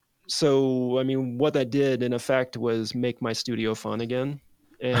So, I mean, what that did in effect was make my studio fun again.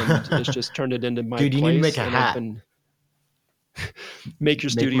 And it's just turned it into my Dude, you need to make place. a And I've hat. been make your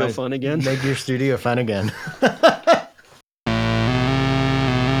studio fun again. Make your studio fun again.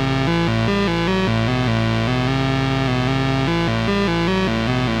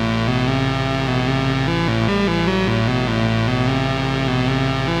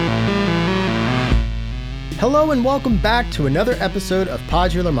 Hello and welcome back to another episode of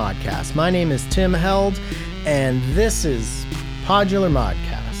Podular Modcast. My name is Tim Held, and this is Podular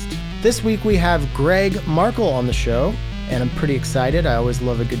Modcast. This week we have Greg Markle on the show, and I'm pretty excited. I always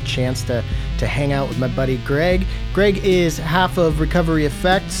love a good chance to hang out with my buddy Greg. Greg is half of Recovery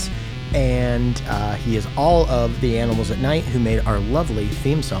Effects, and he is all of the Animals at Night, who made our lovely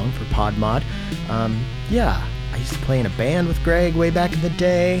theme song for PodMod. I used to play in a band with Greg way back in the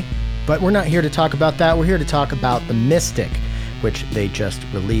day. But we're not here to talk about that. We're here to talk about the Mystic, which they just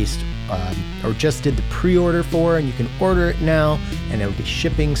released or just did the pre-order for, and you can order it now, and it'll be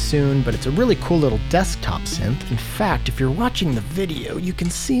shipping soon. But it's a really cool little desktop synth. In fact, if you're watching the video, you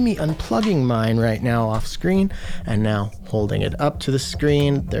can see me unplugging mine right now off screen and now holding it up to the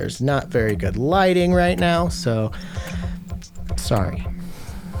screen. There's not very good lighting right now, so sorry.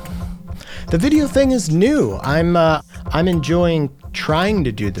 The video thing is new. I'm enjoying trying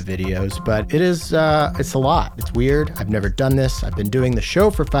to do the videos, but it's a lot. It's weird. I've never done this. I've been doing the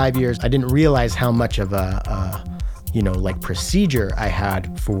show for 5 years. I didn't realize how much of a procedure I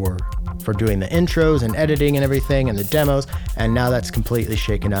had for doing the intros and editing and everything and the demos, and now that's completely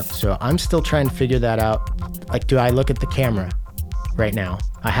shaken up. So I'm still trying to figure that out. Like, do I look at the camera right now?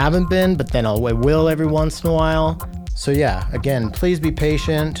 I haven't been, but then I will every once in a while. So yeah, again, please be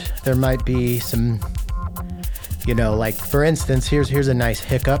patient. There might be some, like for instance, here's a nice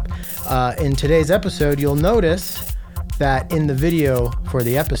hiccup. In today's episode, you'll notice that in the video for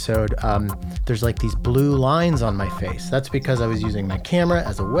the episode, there's like these blue lines on my face. That's because I was using my camera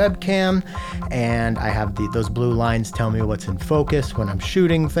as a webcam, and I have those blue lines tell me what's in focus when I'm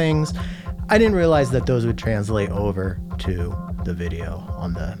shooting things. I didn't realize that those would translate over to the video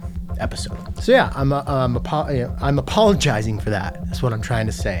on the episode. So yeah, I'm apologizing for that. That's what I'm trying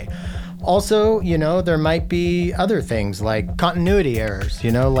to say. Also, there might be other things like continuity errors,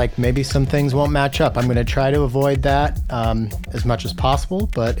 like maybe some things won't match up. I'm going to try to avoid that as much as possible,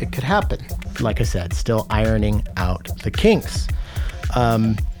 but it could happen. Like I said, still ironing out the kinks.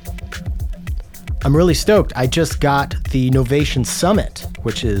 I'm really stoked. I just got the Novation Summit,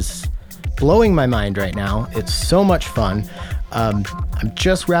 which is blowing my mind right now. It's so much fun. I'm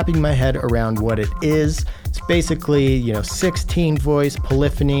just wrapping my head around what it is. It's basically, 16 voice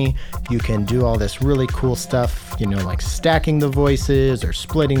polyphony. You can do all this really cool stuff, like stacking the voices or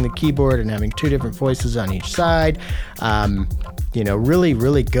splitting the keyboard and having two different voices on each side. Really,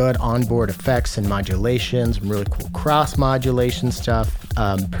 really good onboard effects and modulations, really cool cross modulation stuff.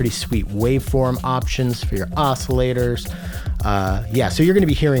 Pretty sweet waveform options for your oscillators. So you're going to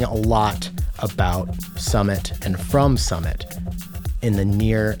be hearing a lot about Summit and from Summit in the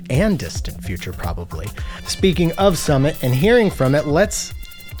near and distant future, probably. Speaking of Summit and hearing from it, let's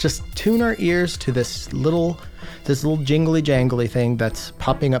just tune our ears to this little jingly jangly thing that's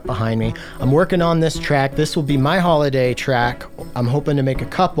popping up behind me. I'm working on this track. This will be my holiday track. I'm hoping to make a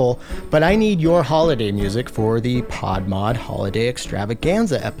couple, but I need your holiday music for the PodMod Holiday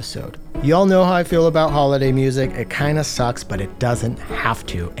Extravaganza episode. Y'all know how I feel about holiday music. It kind of sucks, but it doesn't have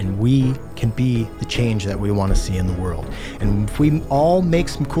to, and we can be the change that we want to see in the world. And if we all make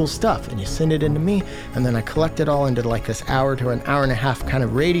some cool stuff and you send it into me, and then I collect it all into like this hour to an hour and a half kind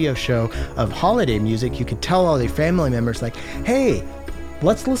of radio show of holiday music, you could tell all the family members like, hey,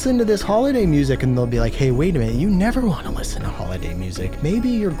 let's listen to this holiday music, and they'll be like, hey, wait a minute, you never want to listen to holiday music. Maybe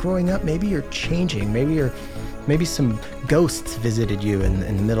you're growing up, maybe you're changing, maybe some ghosts visited you in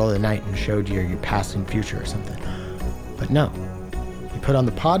the middle of the night and showed you your past and future or something. But no, you put on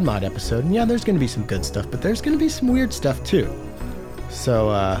the PodMod episode, and yeah, there's going to be some good stuff, but there's going to be some weird stuff too.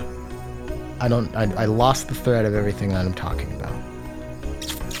 So I lost the thread of everything that I'm talking about.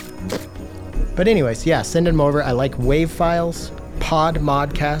 But anyways, yeah, send them over. I like WAV files,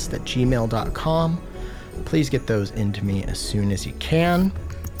 podmodcast@gmail.com. Please get those into me as soon as you can.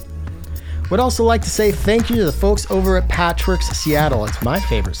 Would also like to say thank you to the folks over at Patchworks Seattle. It's my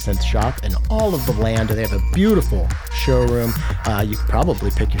favorite synth shop in all of the land. They have a beautiful showroom. You could probably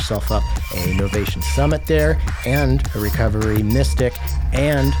pick yourself up a Novation Summit there, and a Recovery Mystic,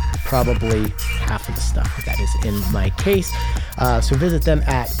 and probably half of the stuff that is in my case. So visit them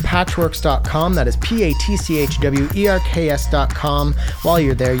at patchwerks.com. That is patchwerks.com. While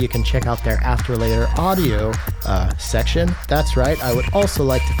you're there, you can check out their After Later Audio section. That's right. I would also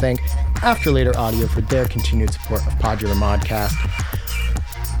like to thank After Later Audio for their continued support of Podular Modcast.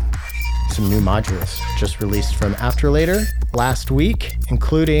 Some new modules just released from After Later last week,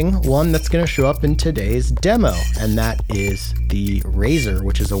 including one that's going to show up in today's demo, and that is the Razor,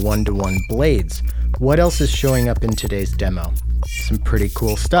 which is a 1-to-1 blades. What else is showing up in today's demo? Some pretty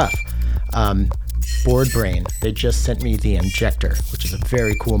cool stuff. Board Brain, they just sent me the Injector, which is a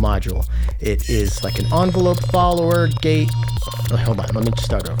very cool module. It is like an envelope follower gate. Oh, hold on, let me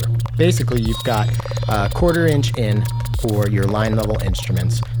start over. Basically, you've got a 1/4 inch in for your line level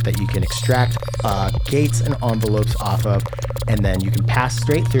instruments that you can extract gates and envelopes off of, and then you can pass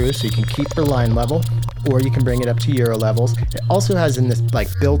straight through, so you can keep your line level, or you can bring it up to Euro levels. It also has in this like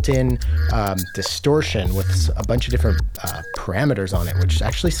built-in distortion with a bunch of different parameters on it, which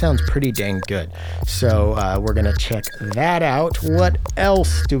actually sounds pretty dang good. So we're gonna check that out. What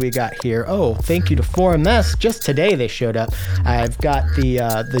else do we got here? Oh, thank you to 4MS. Just today they showed up. I've got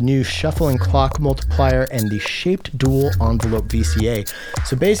the new shuffling clock multiplier and the shaped dual envelope VCA.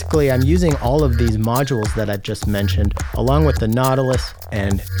 So basically I'm using all of these modules that I just mentioned along with the Nautilus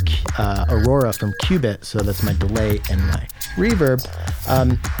and Aurora from Qubit. So that's my delay and my reverb.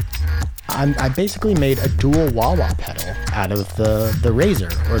 I basically made a dual wah-wah pedal out of the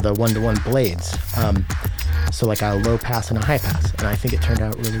Razor, or the 1-to-1 blades. So like a low pass and a high pass, and I think it turned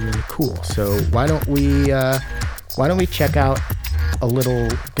out really, really cool. So why don't we check out a little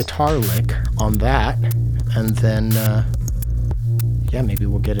guitar lick on that, and then yeah, maybe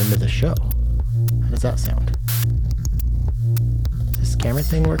we'll get into the show. How does that sound? Is this camera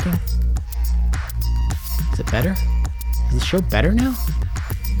thing working? Is it better? Is the show better now?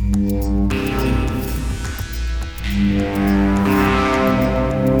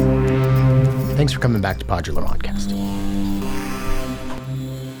 Thanks for coming back to Podular Modcast.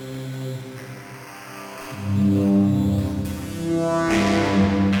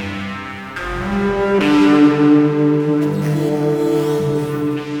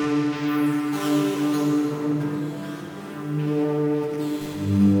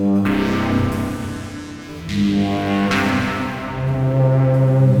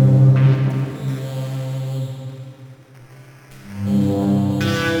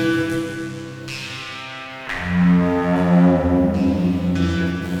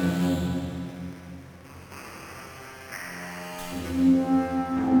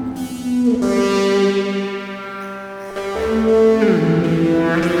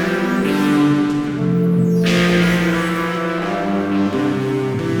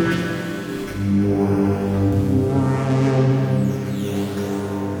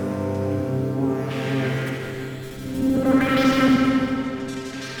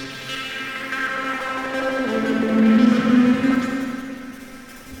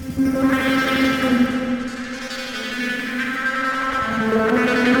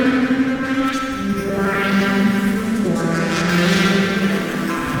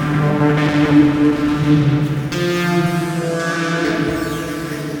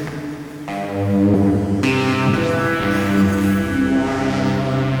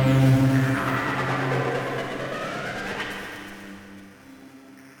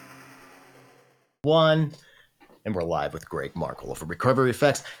 And we're live with Greg Markle of Recovery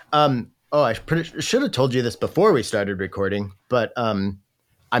Effects. I should have told you this before we started recording, but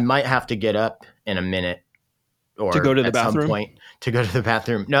I might have to get up in a minute or to go to the at bathroom. Some point to go to the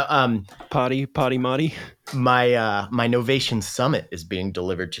bathroom. No, potty motty. My Novation Summit is being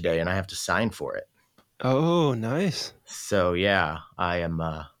delivered today, and I have to sign for it. Oh, nice. So yeah, I am.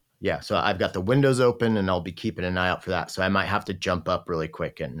 So I've got the windows open, and I'll be keeping an eye out for that. So I might have to jump up really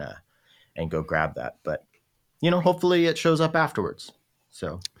quick and go grab that, but hopefully it shows up afterwards.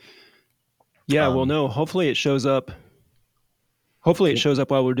 So yeah, well, no, hopefully it shows up. Hopefully it shows up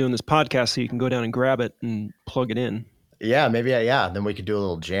while we're doing this podcast, so you can go down and grab it and plug it in. Yeah, maybe. Yeah, then we could do a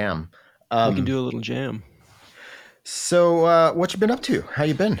little jam. We can do a little jam. So, what you been up to? How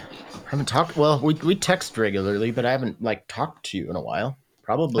you been? Haven't talked. Well, we text regularly, but I haven't talked to you in a while.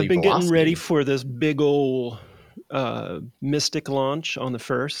 Probably. I've been getting ready for this big old Mystic launch on the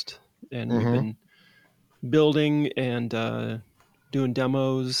 1st, and we've been building and doing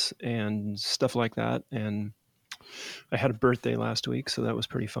demos and stuff like that. And I had a birthday last week, so that was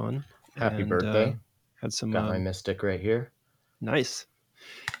pretty fun. Happy birthday. Had some got my Mystic right here. Nice.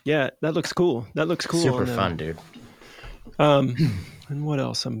 Yeah, that looks cool. Super fun, dude. And what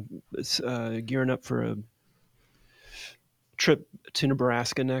else? I'm gearing up for a trip to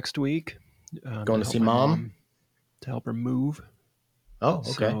Nebraska next week. Going to see mom to help her move. Oh,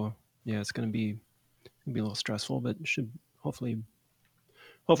 okay. So yeah, it's gonna be a little stressful, but it should hopefully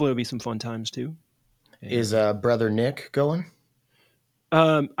it'll be some fun times too. And, is brother Nick going?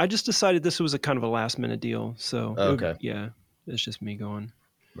 I just decided this was a kind of a last minute deal, so Okay. it's just me going.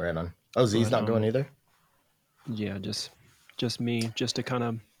 Right on. Oh, Z's not going either? Yeah, just me, just to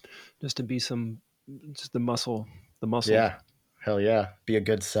be just the muscle. Yeah. Hell yeah. Be a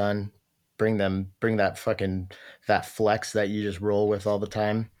good son. Bring that flex that you just roll with all the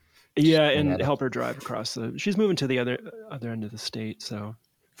time. Yeah, and help her drive across she's moving to the other end of the state, so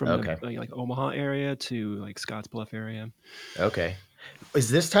from the like Omaha area to like Scottsbluff area. Okay. Is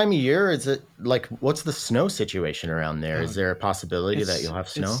this time of year, is it like, what's the snow situation around there? Is there a possibility that you'll have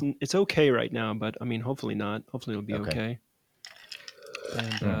snow? It's okay right now, but I mean, hopefully not. Hopefully it'll be okay.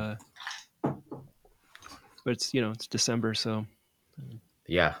 And but it's it's December, so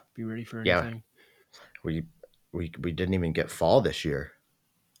yeah, be ready for anything. We didn't even get fall this year.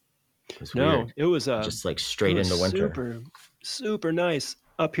 It was just like straight into winter. Super nice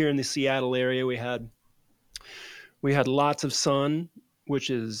up here in the Seattle area. We had lots of sun,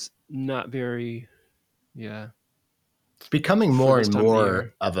 which is not very, It's becoming more and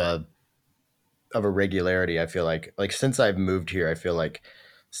more of a regularity. I feel like since I've moved here, I feel like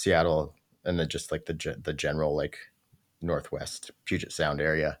Seattle and the general like Northwest Puget Sound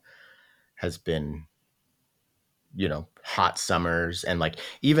area has been, hot summers, and like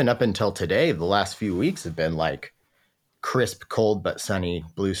even up until today, the last few weeks have been like crisp, cold but sunny,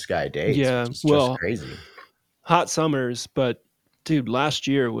 blue sky days. Yeah, which is just crazy. Hot summers, but dude, last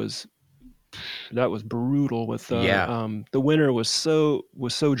year was brutal. With the winter was so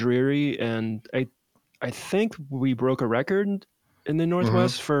dreary, and I think we broke a record in the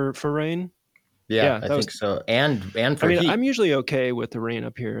Northwest for rain. Yeah, I think so. And for heat. I'm usually okay with the rain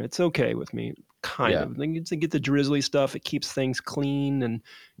up here. It's okay with me, kind of. Then you get the drizzly stuff. It keeps things clean and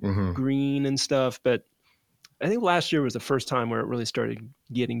green and stuff. But I think last year was the first time where it really started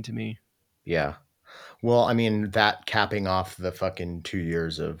getting to me. Yeah. Well, I mean, that capping off the fucking 2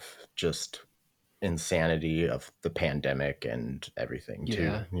 years of just insanity of the pandemic and everything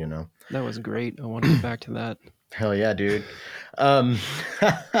too, That was great. I want to get back to that. Hell yeah, dude.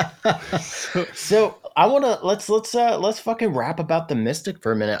 So I want to let's fucking rap about the Mystic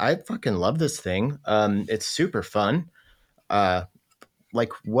for a minute. I fucking love this thing. It's super fun. Like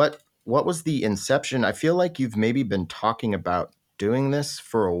what was the inception? I feel like you've maybe been talking about doing this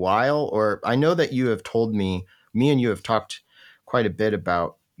for a while, or I know that you have told me and you have talked quite a bit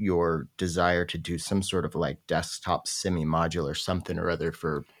about your desire to do some sort of like desktop semi-modular something or other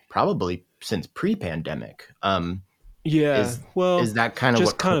for probably since pre-pandemic. Is that kind of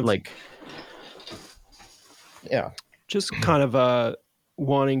just kind of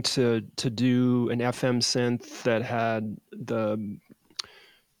wanting to do an FM synth that had the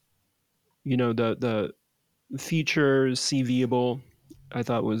the features CVable, I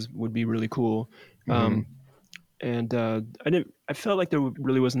thought would be really cool. And I felt like there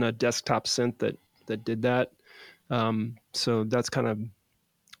really wasn't a desktop synth that did that. So that's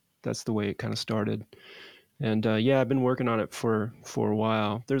the way it kind of started. And I've been working on it for a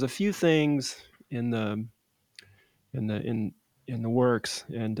while. There's a few things in the works,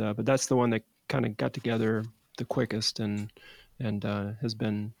 and but that's the one that kind of got together the quickest and has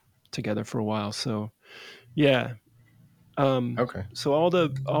been together for a while. So yeah. Okay. So all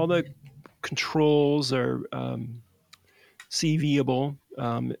the controls are CVable,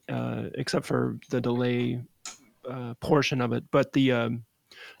 except for the delay portion of it. But the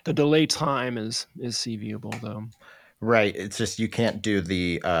delay time is CVable though. Right. It's just you can't do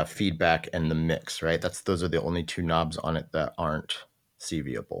the feedback and the mix, right? Those are the only two knobs on it that aren't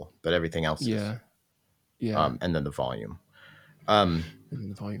CVable, but everything else is. Yeah. And then the volume. And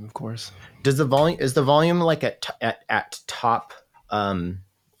the volume, of course. Is the volume like at top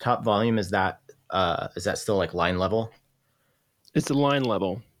top volume? Is that still like line level? It's the line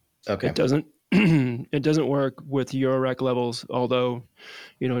level. Okay. It doesn't it doesn't work with Eurorack levels, although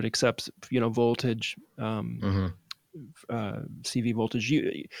it accepts voltage, CV voltage.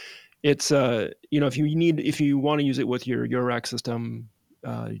 It's if you want to use it with your Eurorack system,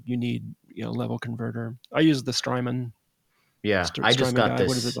 you need level converter. I use the Strymon. Yeah, I just got this.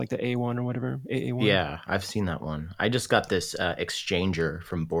 What is it, like the A1 or whatever? AA1? Yeah, I've seen that one. I just got this exchanger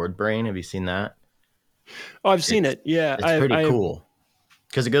from BoardBrain. Have you seen that? Oh, I've seen it. Yeah, it's pretty cool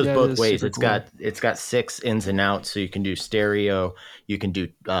because it goes both ways. It's got 6 ins and outs, so you can do stereo. You can do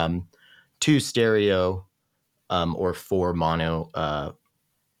 2 stereo, or 4 mono,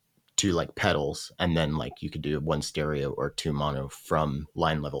 to like pedals, and then like you could do one stereo or two mono from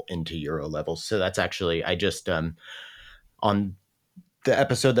line level into Euro levels. So that's actually, I just on the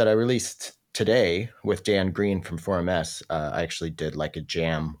episode that I released today with Dan Green from 4MS, I actually did like a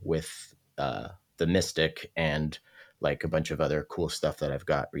jam with the Mystic and like a bunch of other cool stuff that I've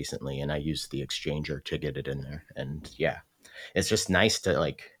got recently, and I used the exchanger to get it in there. And yeah, it's just nice to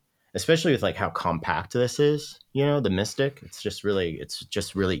like, especially with like how compact this is, you know, the Mystic. It's just really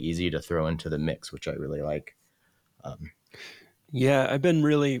easy to throw into the mix, which I really like. Yeah, I've been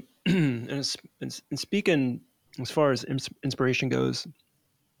really, and speaking as far as inspiration goes,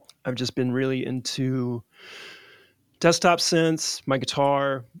 I've just been really into desktop synths, my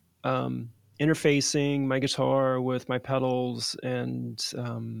guitar, interfacing my guitar with my pedals, and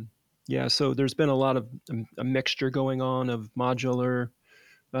yeah, so there's been a lot of a mixture going on of modular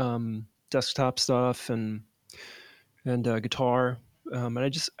desktop stuff and guitar, and I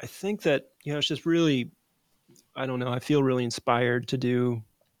think that it's just really, I don't know, I feel really inspired to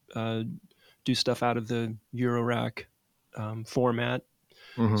uh, do stuff out of the Eurorack format.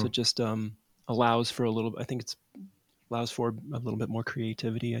 So Mm-hmm. it just allows for a little. I think it's allows for a little bit more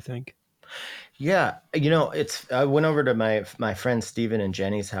creativity, I think. Yeah, you know, I went over to my friend Steven and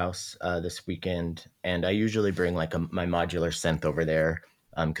Jenny's house this weekend, and I usually bring like my modular synth over there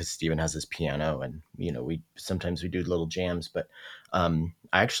because Steven has his piano, and you know, we do little jams. But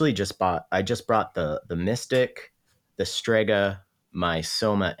I just brought the Mystic, the Strega, my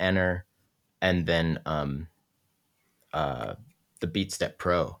Soma Enter, and then uh, the BeatStep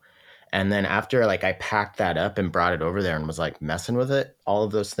Pro. And then after like I packed that up and brought it over there and was like messing with it, all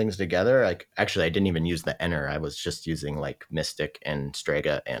of those things together, like actually I didn't even use the Enter. I was just using like Mystic and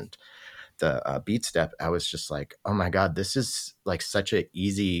Strega and the BeatStep. I was just like, oh my God, this is like such an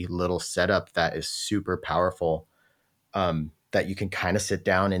easy little setup that is super powerful. That you can kind of sit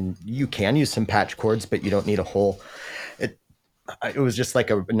down and you can use some patch chords, but you don't need a whole. It it was just like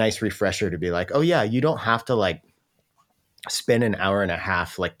a nice refresher to be like, oh yeah, you don't have to like spend an hour and a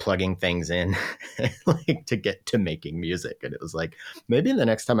half like plugging things in like to get to making music. And it was like, maybe the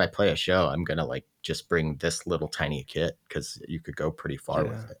next time I play a show, I'm gonna like just bring this little tiny kit because you could go pretty far Yeah,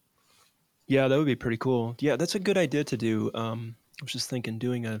 with it. yeah, that would be pretty cool. Yeah, that's a good idea to do. I was just thinking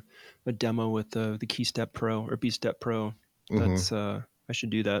doing a demo with the KeyStep Pro or BeatStep Pro. Hmm. That's I should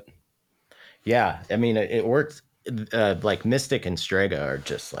do that. Yeah, I mean it works. Like Mystic and Strega are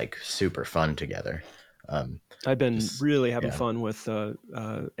just like super fun together. um I've been just really having yeah. fun with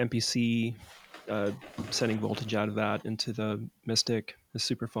MPC, uh, sending voltage out of that into the Mystic. It's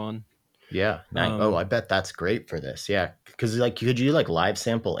super fun. Yeah, nice. Oh, Um, I bet that's great for this. Yeah, because like could you like live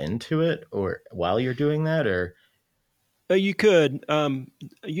sample into it or while you're doing that or You could.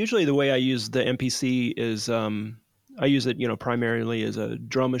 Usually, the way I use the MPC is I use it, primarily as a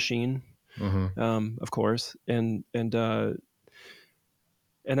drum machine, hmm. of course, and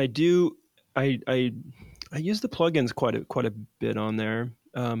I do I use the plugins quite a bit on there.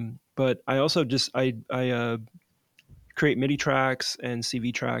 But I also just I create MIDI tracks and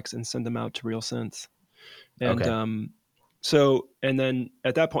CV tracks and send them out to Real Synths. And Okay. and then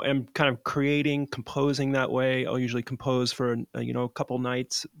at that point, I'm kind of composing that way. I'll usually compose for a couple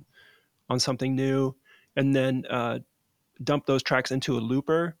nights on something new, and then dump those tracks into a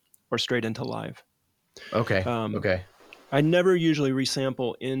looper or straight into live. Okay. Um, Okay. I never usually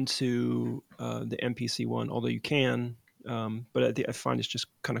resample into the MPC one, although you can. But I find it's just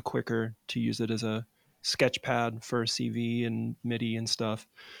kind of quicker to use it as a sketch pad for CV and MIDI and stuff.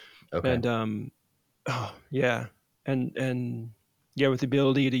 Okay. And oh yeah, and yeah, with the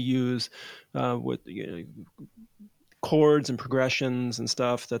ability to use with chords and progressions and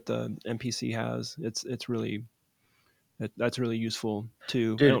stuff that the MPC has, it's really that's really useful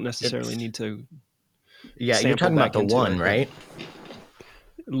too. I don't Dude, necessarily it's need to yeah, you're sample talking about back the into one, it, but right?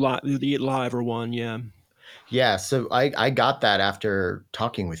 the live or one, yeah. Yeah, so I got that after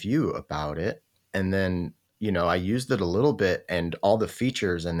talking with you about it. And then, you know, I used it a little bit and all the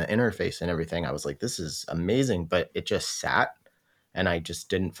features and the interface and everything. I was like, this is amazing, but it just sat and I just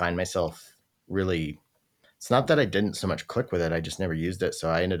didn't find myself really. It's not that I didn't so much click with it, I just never used it. So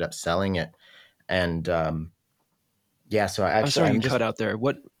I ended up selling it. And yeah, so I'm sorry, I'm you just cut out there.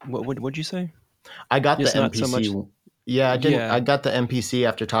 What'd you say? I got the It's not so MPC. much. Yeah, I didn't. I Yeah, got the MPC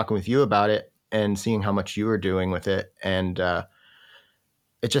after talking with you about it and seeing how much you were doing with it, and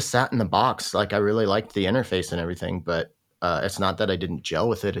it just sat in the box. Like I really liked the interface and everything, but it's not that I didn't gel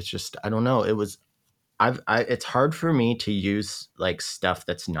with it. It's just I don't know. It was it's hard for me to use like stuff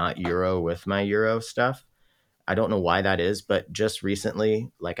that's not Euro with my Euro stuff. I don't know why that is, but just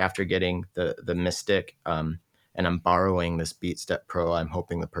recently, like after getting the Mystic, and I'm borrowing this BeatStep Pro. I'm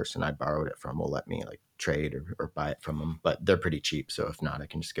hoping the person I borrowed it from will let me like trade or buy it from them, but they're pretty cheap. So if not, I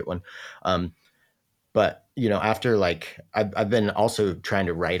can just get one. But you know, after like I've been also trying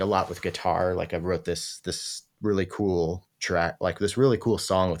to write a lot with guitar. Like I've wrote this really cool track, like this really cool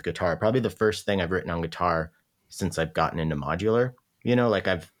song with guitar. Probably the first thing I've written on guitar since I've gotten into modular. You know, like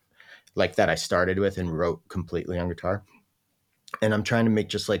I've like that I started with and wrote completely on guitar. And I'm trying to make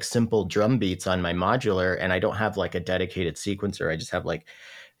just like simple drum beats on my modular, and I don't have like a dedicated sequencer. I just have like,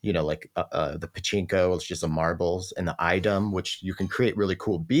 you know, like the pachinko, which is the marbles, and the idum, which you can create really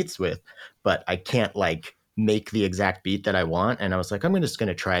cool beats with, but I can't like make the exact beat that I want. And I was like, I'm just going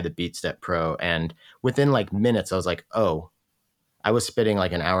to try the BeatStep Pro. And within like minutes, I was like, oh, I was spitting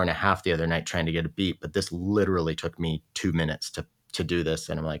like an hour and a half the other night trying to get a beat, but this literally took me 2 minutes to do this.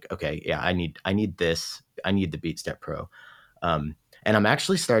 And I'm like, okay, yeah, I need this. I need the BeatStep Pro. And I'm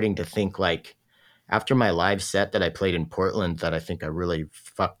actually starting to think like after my live set that I played in Portland that I think I really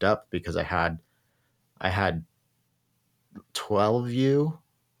fucked up because I had 12 U,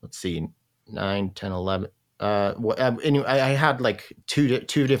 let's see, 9, 10, 11. Anyway, I had like two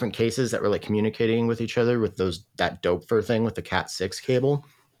different cases that were like communicating with each other with that Dopefer thing with the Cat6 cable.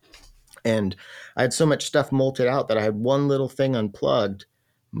 And I had so much stuff molted out that I had one little thing unplugged,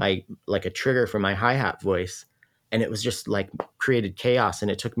 like a trigger for my hi-hat voice, and it was just like created chaos,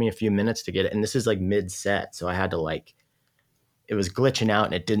 and it took me a few minutes to get it. And this is like mid-set, so I had to like, it was glitching out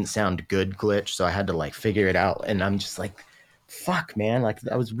and it didn't sound good glitch, so I had to like figure it out. And I'm just like, fuck, man, like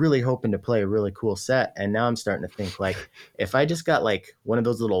I was really hoping to play a really cool set, and now I'm starting to think like if I just got like one of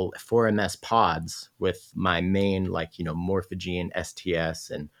those little 4MS pods with my main like, you know, Morphogene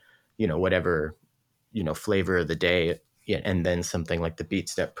STS and, you know, whatever, you know, flavor of the day, yeah, and then something like the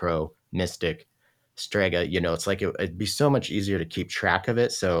BeatStep Pro, Mystic, Strega, you know, it's like it'd be so much easier to keep track of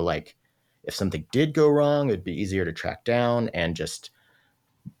it. So like if something did go wrong, it'd be easier to track down, and just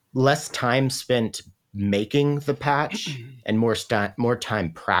less time spent making the patch and more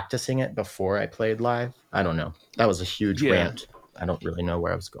time practicing it before I played live. I don't know. That was a huge Yeah. rant. I don't really know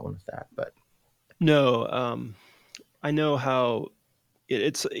where I was going with that, but No, I know how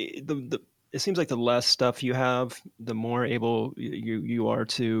it seems like the less stuff you have, the more able you are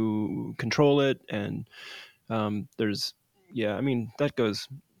to control it. And there's, yeah, I mean, that goes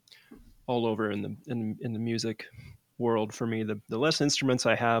all over in the music world for me. The less instruments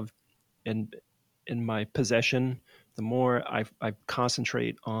I have in my possession, the more I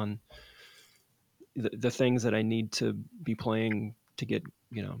concentrate on the things that I need to be playing to get,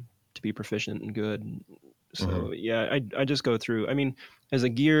 you know, to be proficient and good. So yeah, I just go through. I mean, as a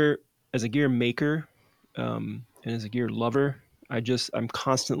gear maker, and as a gear lover, I'm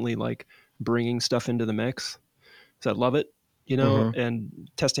constantly like bringing stuff into the mix because I love it, you know, mm-hmm. and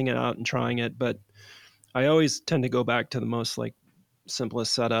testing it out and trying it. But I always tend to go back to the most like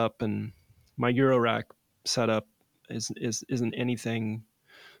simplest setup, and my Eurorack setup isn't anything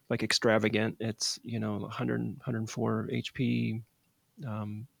like extravagant. It's, you know, 104 HP,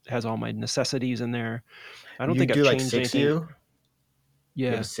 has all my necessities in there. I don't You think I've do like changed anything. 6U? You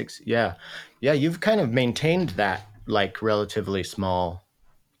have a Yeah. 6, yeah. Yeah, you've kind of maintained that like relatively small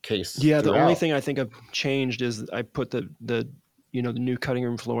case Yeah, the only throughout. thing I think I've changed is I put the you know, the new cutting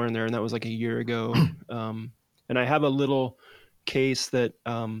room floor in there, and that was like a year ago. And I have a little case that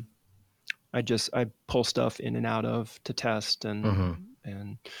I pull stuff in and out of to test, Mm-hmm.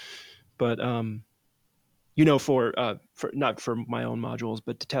 and but you know, for not for my own modules,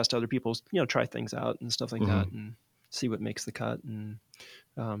 but to test other people's, you know, try things out and stuff like Mm-hmm. that, and see what makes the cut. And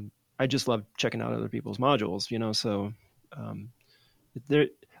I just love checking out other people's modules, you know. So um, there,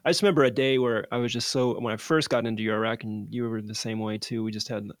 I just remember a day where I was just so, when I first got into Eurorack, and you were the same way too. We just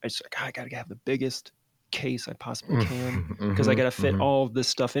had, I just like, I gotta have the biggest case I possibly can because I Mm-hmm. gotta fit Mm-hmm. all of this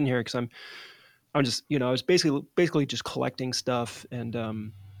stuff in here because I'm just, you know, I was basically just collecting stuff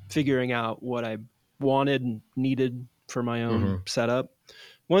and figuring out what I wanted and needed for my own Mm-hmm. setup.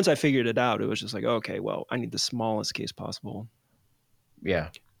 Once I figured it out, it was just like, okay, well, I need the smallest case possible, Yeah.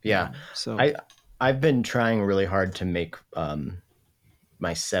 you Yeah. know. So I I've been trying really hard to make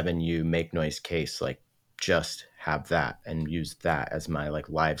my 7U make noise case like just have that and use that as my like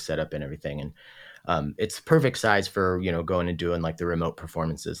live setup and everything. And it's perfect size for, you know, going and doing like the remote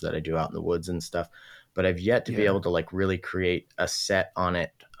performances that I do out in the woods and stuff. But I've yet to be yeah, able to like really create a set on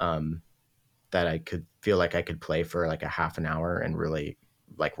it that I could feel like I could play for like a half an hour and really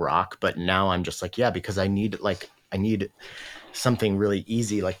like rock. But now I'm just like, yeah, because I need something really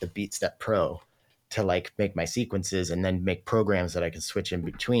easy like the BeatStep Pro to like make my sequences and then make programs that I can switch in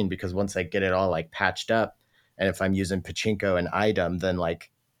between. Because once I get it all like patched up, and if I'm using Pachinko and IDUM, then like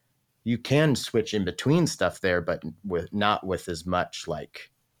you can switch in between stuff there, but not with as much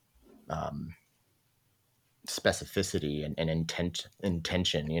like specificity and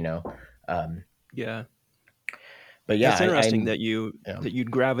intention, you know. Um, Yeah. but yeah, It's interesting that yeah.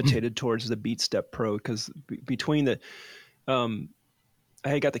 you'd gravitated towards the BeatStep Pro, because between the um, I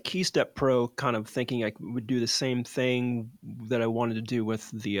had got the KeyStep Pro kind of thinking I would do the same thing that I wanted to do with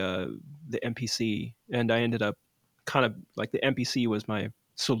the MPC, and I ended up kind of like the MPC was my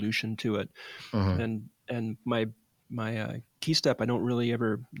solution to it, Mhm. and my KeyStep I don't really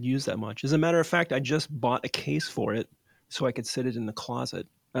ever use that much. As a matter of fact, I just bought a case for it so I could sit it in the closet.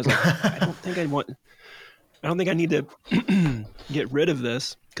 I was like, I don't think I need to get rid of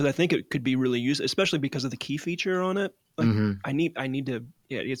this, because I think it could be really useful, especially because of the key feature on it. Like Mhm. I need to,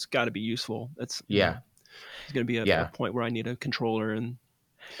 yeah, it's got to be useful. It's, Yeah. it's going to be a Yeah. point where I need a controller and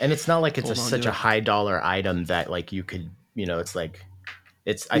And it's not like it's hold on such to a it. high dollar item that like you could, you know, it's like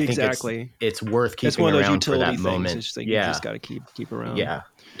I think Exactly. it's worth It's keeping one of those around for utility that things. moment. It's just like you Yeah. just got to keep around. Yeah,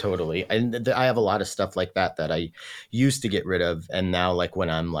 totally. And I have a lot of stuff like that I used to get rid of, and now like when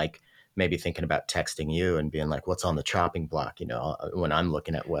I'm like maybe thinking about texting you and being like, "What's on the chopping block?" You know, when I'm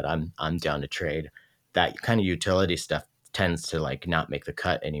looking at what I'm down to trade, that kind of utility stuff tends to like not make the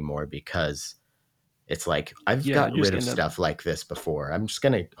cut anymore because it's like I've Yeah, got rid of stuff like this before. I'm just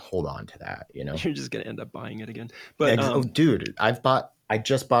gonna hold on to that, you know. you're just gonna end up buying it again. But Oh, dude, I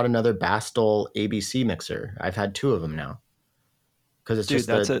just bought another Bastel ABC mixer. I've had two of them now because it's dude,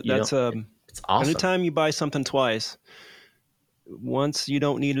 just you don't. It's awesome. anytime you buy something twice, once you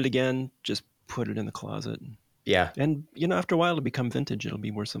don't need it again, just put it in the closet. Yeah. And after a while it'll become vintage, it'll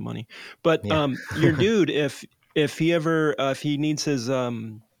be worth some money. But Yeah. your dude, if he ever if he needs his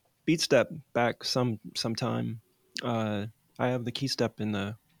beat step back sometime, I have the key step in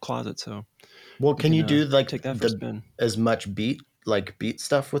the closet, so Well, we can you can do like take that for a the spin. as much beat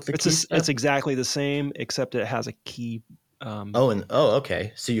stuff with the key It's stuff? exactly the same, except it has a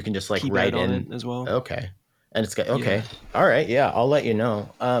Okay. So you can just like key bed write on in. it as well. Okay. And it's got okay. Yeah. All right. Yeah, I'll let you know.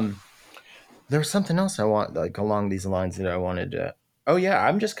 There was something else I want like along these lines that I wanted to. Oh yeah,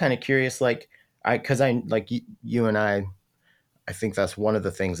 I'm just kind of curious. Like because I like you and I think that's one of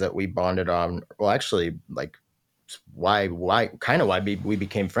the things that we bonded on. Well, actually, like why we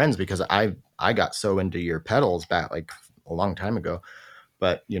became friends because I got so into your pedals back like a long time ago.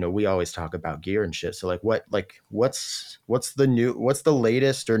 But you know, we always talk about gear and shit. So what's the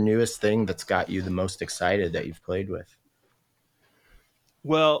latest or newest thing that's got you the most excited that you've played with?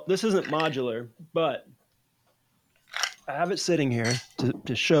 Well, this isn't modular, but I have it sitting here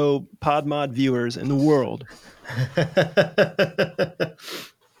to show PodMod viewers in the world.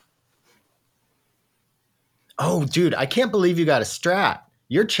 Oh, dude, I can't believe you got a Strat.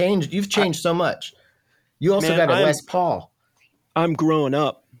 You've I, changed so much. You also man, got a Les Paul. I'm growing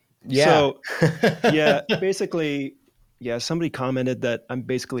up. Yeah. So yeah, basically, yeah, somebody commented that I'm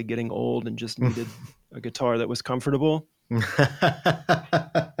basically getting old and just needed a guitar that was comfortable.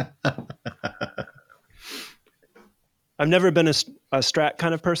 I've never been a Strat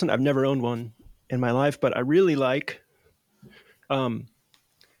kind of person. I've never owned one in my life, but I really like. Um,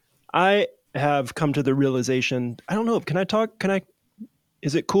 I have come to the realization. I don't know. Can I talk? Can I?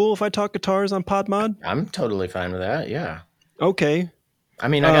 Is it cool if I talk guitars on PodMod? I'm totally fine with that. Yeah. Okay. I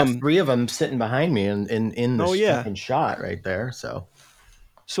mean, I got three of them sitting behind me in Oh this yeah. fucking shot right there. So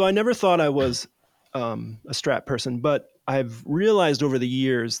So I never thought I was a Strat person, but I've realized over the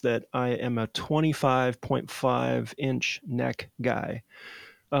years that I am a 25.5-inch neck guy.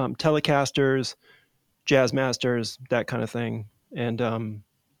 Telecasters, Jazzmasters, that kind of thing, and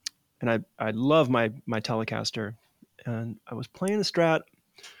I love my Telecaster. And I was playing the Strat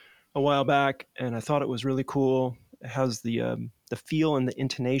a while back, and I thought it was really cool. It has the feel and the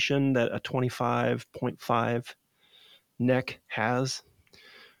intonation that a 25.5 neck has.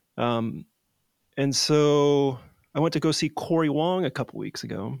 Um, And so I went to go see Corey Wong a couple weeks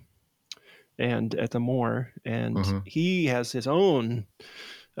ago, and at the Moore, and mhm. he has his own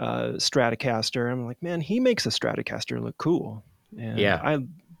Stratocaster. I'm like, man, he makes a Stratocaster look cool, and Yeah,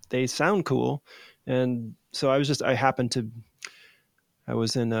 they sound cool. And so I happened to I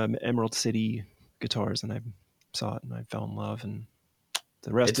was in Emerald City Guitars, and I saw it and I fell in love, and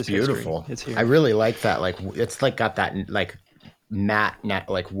the rest it's is history. beautiful. It's I here. really like that. Like it's like got that like matte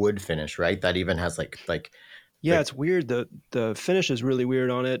like wood finish, right? That even has like Yeah, the it's weird. The finish is really weird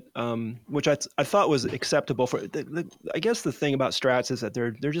on it, which I thought was acceptable for. I guess the thing about Strats is that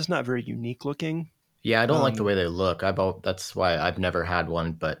they're just not very unique looking. yeah. I don't like the Um, way they look. That's why I've never had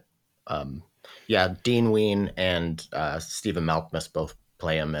one. But um, yeah, Dean Ween and Stephen Malkmus both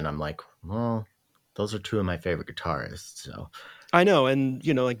play them, and I'm like, well, those are two of my favorite guitarists. So I know, and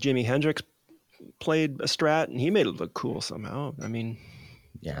like Jimi Hendrix played a Strat, and he made it look cool somehow. I mean,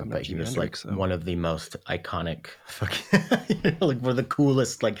 Yeah, I'm not but he Jimi was like Hendrix, so one of the most iconic fucking like one of the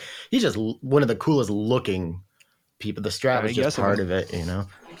coolest, like he's just one of the coolest looking people. The Strat I was just guess if part of it, you know.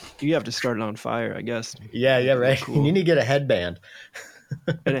 you have to start it on fire, I guess, Yeah, yeah, make it look right. You cool, need to get a headband.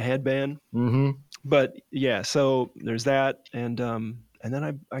 and a headband. Mm-hmm. But yeah, so there's that, and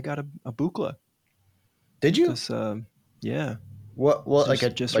then I got a Buchla. Did you? This yeah, What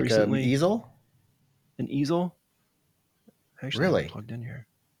just like a recently, easel? an easel. I actually have it Really? plugged in here.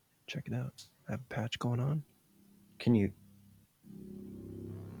 Check it out. I have a patch going on. Can you?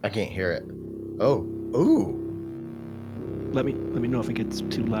 I can't hear it. Oh, ooh. Let me know if it gets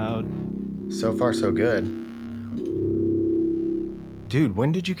too loud. So far, so good. Dude,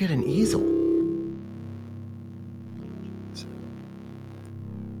 when did you get an easel?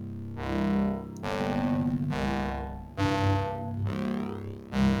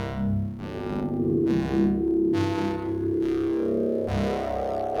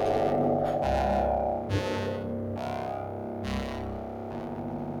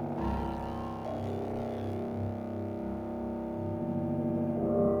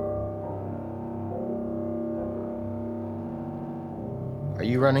 Are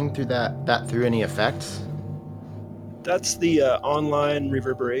you running through that through any effects? That's the online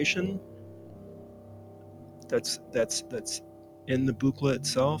reverberation. That's in the Buchla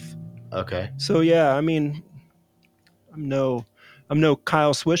itself. Okay. So yeah, I mean, I'm no I'm no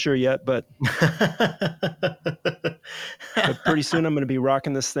Kyle Swisher yet, but pretty soon I'm going to be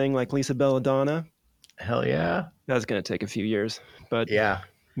rocking this thing like Lisa Belladonna. Hell yeah. That's going to take a few years, but Yeah.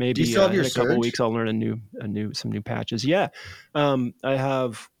 Do you maybe still have your in a couple Surge? weeks I'll learn some new patches. Yeah, I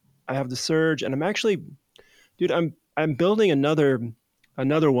have the Surge, and I'm actually, dude, I'm building another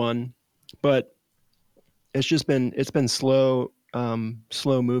one, but it's been slow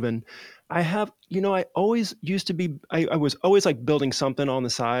moving. I have, I always used to be, I was always like building something on the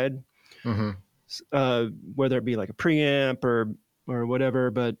side, Mm-hmm. whether it be like a preamp or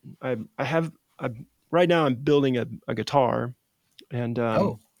whatever. But I have, right now I'm building a guitar, and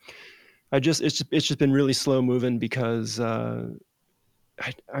Oh, it's just been really slow moving because I'm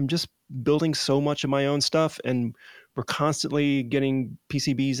just building so much of my own stuff, and we're constantly getting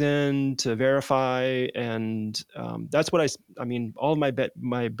PCBs in to verify, and that's what I mean. All of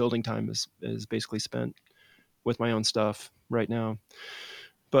my building time is basically spent with my own stuff right now.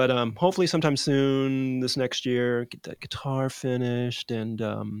 But hopefully, sometime soon, this next year, get that guitar finished, and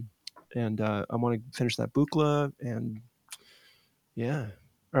I want to finish that Buchla, and yeah,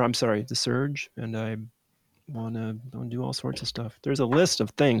 or I'm sorry, the Surge, and I want to do all sorts of stuff. There's a list of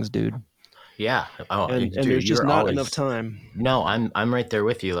things, dude, yeah. Oh, and dude, there's just you're not enough always time. no. I'm right there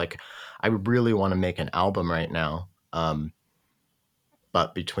with you. Like, I really want to make an album right now.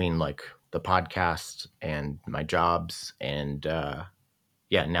 But between like the podcast and my jobs and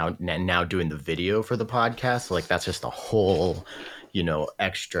yeah, now doing the video for the podcast, like that's just a whole,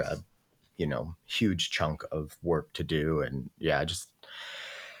 extra, huge chunk of work to do. And yeah, just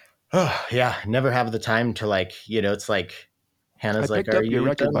oh yeah, never have the time to like, it's like I Hannah's like, picked "Are up your you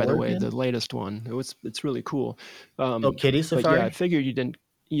record, done by the way, working?" the latest one. It's really cool. Oh, Kitty But yeah, I Safari? figured you didn't.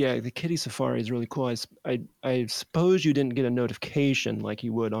 Yeah, the Kitty Safari is really cool. I suppose you didn't get a notification like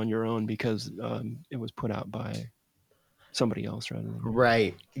you would on your own because it was put out by somebody else rather than you.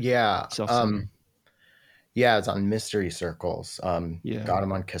 Right. Yeah. Self-centered. Yeah, it's on Mystery Circles. Yeah. Got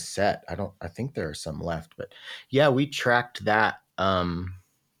them on cassette. I think there are some left, but yeah, we tracked that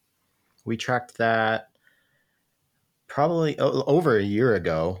probably over a year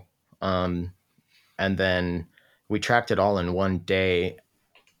ago. And then we tracked it all in one day.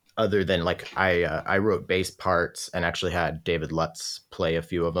 Other than like I wrote bass parts and actually had David Lutz play a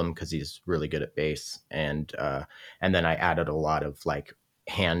few of them because he's really good at bass, and then I added a lot of like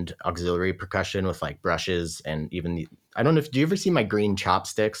hand auxiliary percussion with like brushes and even I don't know if do you ever see my green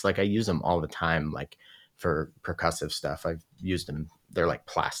chopsticks? Like I use them all the time, like for percussive stuff. I've used them. They're like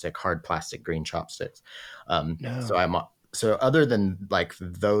hard plastic green chopsticks. So No. so other than like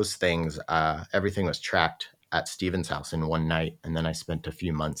those things, everything was tracked at Steven's house in one night, and then I spent a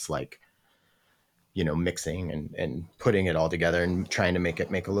few months like mixing and putting it all together and trying to make it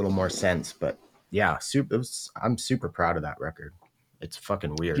make a little more sense. But yeah, I'm super proud of that record. It's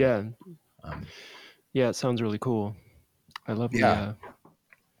fucking weird. Yeah. Um, Yeah. It sounds really cool. I love the yeah,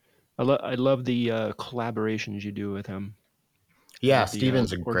 I love the collaborations you do with him. yeah. The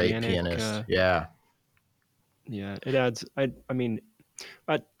Steven's a great organic. pianist. Yeah, Yeah. It adds. I mean,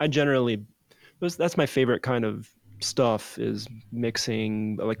 I generally that's my favorite kind of stuff is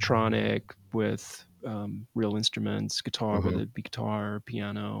mixing electronic with real instruments, guitar, Hmm. whether it be guitar,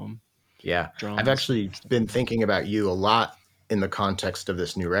 piano, Yeah. I've drums, actually stuff been like that. thinking about you a lot in the context of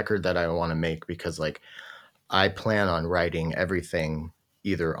this new record that I want to make, because like I plan on writing everything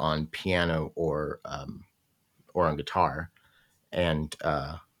either on piano or on guitar, and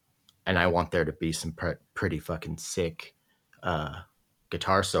I want there to be some pretty fucking sick uh,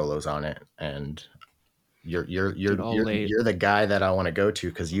 guitar solos on it. And Dude, I'll lay you're the guy that I want to go to,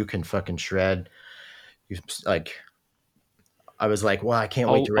 because you can fucking shred. You like I was like, well, I can't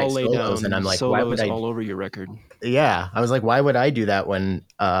wait to write I'll lay solos, and I'm down like, why would solos I? all over your record. Yeah, I was like, why would I do that when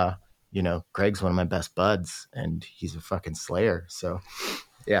Greg's one of my best buds and he's a fucking slayer. So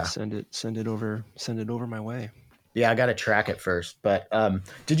yeah, Send it over my way. yeah, I got to track it first. But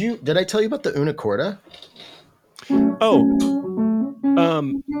did I tell you about the Una Corda? Oh,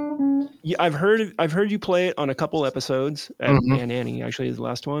 um, yeah, I've heard you play it on a couple episodes at Hmm. Aunt Annie. Actually, is the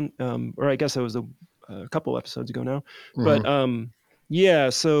last one, or I guess it was a couple episodes ago now. Hmm. But yeah.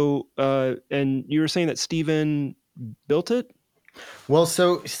 So and you were saying that Steven built it. Well,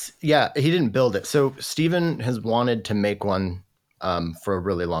 so yeah, he didn't build it. So Steven has wanted to make one for a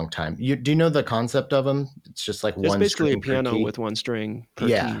really long time. Do you know the concept of them? It's just like It's one basically a string per piano key. with one string per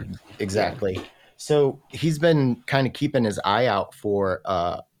Yeah, key. Yeah. exactly. So he's been kind of keeping his eye out for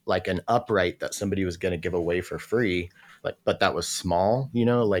like an upright that somebody was going to give away for free, like, but that was small.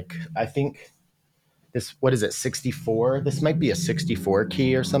 Like I think this, what is it, 64? This might be a 64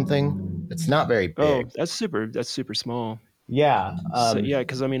 key or something. It's not very big. Oh, that's super. That's super small. Yeah, So yeah,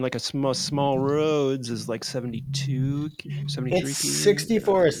 because I mean, like a small roads is like 72, it's 73 key.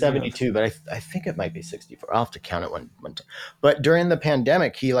 64 or Yeah. 72, but I think it might be 64. I'll have to count it one time. But during the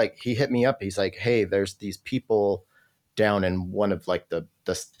pandemic, he hit me up. He's like, hey, there's these people down in one of like the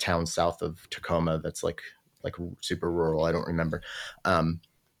town south of Tacoma that's like super rural. I don't remember.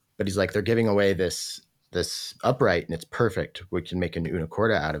 But he's like, they're giving away this upright and it's perfect. We can make an Una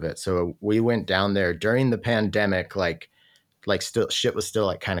Corda out of it. So we went down there during the pandemic, like still shit was still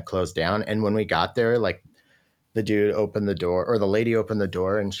like kind of closed down. And when we got there, like the dude opened the door, or the lady opened the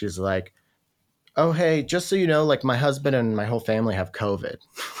door, and she's like, oh hey, just so you know, like my husband and my whole family have COVID.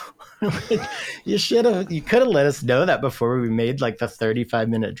 Like, you could have let us know that before we made like the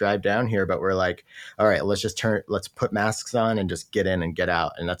 35-minute drive down here. But we're like, all right, let's put masks on and just get in and get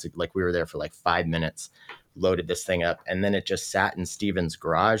out. And that's like, we were there for like 5 minutes, loaded this thing up, and then it just sat in Steven's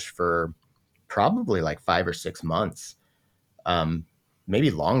garage for probably like 5 or 6 months, um maybe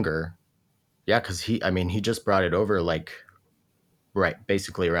longer. Yeah, because he just brought it over, like, right,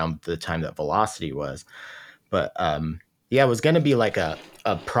 basically around the time that Velocity was. But yeah, it was going to be like a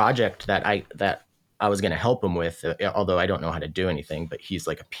project that I was going to help him with, although I don't know how to do anything. But he's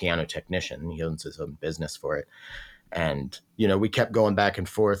like a piano technician. He owns his own business for it. And we kept going back and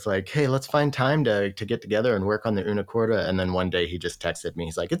forth, like, hey, let's find time to get together and work on the Una Corda. And then one day he just texted me.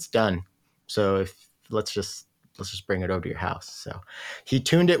 He's like, it's done. So if let's just bring it over to your house. So he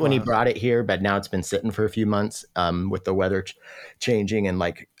tuned it when he Wow. brought it here, but now it's been sitting for a few months, with the weather changing and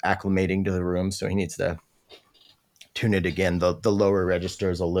like acclimating to the room. So he needs to tune it again. The lower register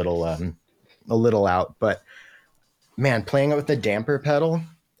is a little out, but man, playing it with the damper pedal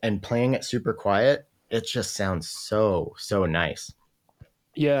and playing it super quiet, it just sounds so nice.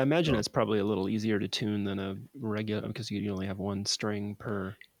 Yeah, I imagine So, it's probably a little easier to tune than a regular because you only have one string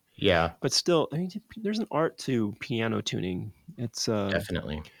per. yeah, But still, I mean, there's an art to piano tuning.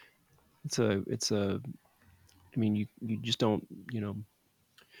 definitely. It's a. I mean, you just don't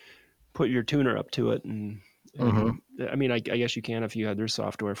put your tuner up to it Hmm. and I mean, I guess you can if you had their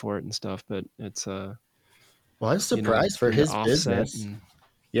software for it and stuff, but it's Well, I was surprised for and the his offset business. and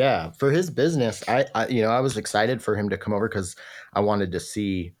Yeah, for his business, I was excited for him to come over, because I wanted to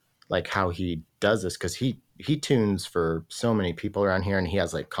see like how he does this, because he tunes for so many people around here, and he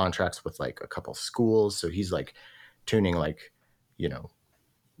has like contracts with like a couple schools, so he's like tuning, like, you know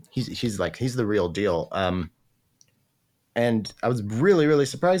he's the real deal. And I was really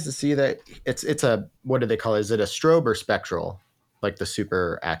surprised to see that it's a, what do they call it? Is it a strobe or spectral, like the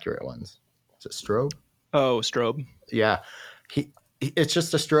super accurate ones? Is it strobe? oh, strobe. Yeah, it's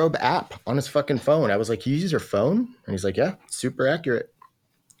just a strobe app on his fucking phone. I was like, you use your phone? And he's like, yeah, super accurate.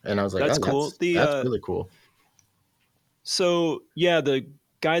 And I was like, That's oh, cool. that's really cool. So yeah, the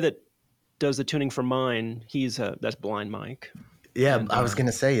guy that does the tuning for mine, he's that's Blind Mike, Yeah, and I was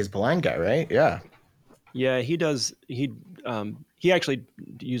gonna say, he's blind guy, right? Yeah. yeah, he actually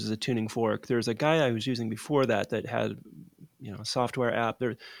uses a tuning fork. There's a guy I was using before that had a software app.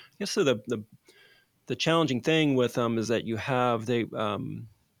 There, I guess so the challenging thing with them is that you have they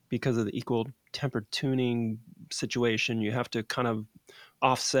because of the equal tempered tuning situation, you have to kind of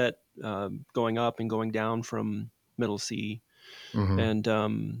offset going up and going down from middle C. Mm-hmm.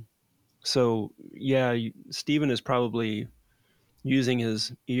 And so, yeah, Steven is probably using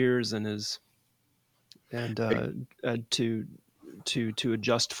his ears and his and to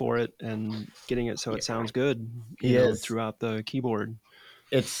adjust for it and getting it so it sounds good, He is. throughout the keyboard.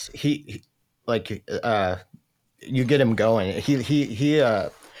 It's like you get him going.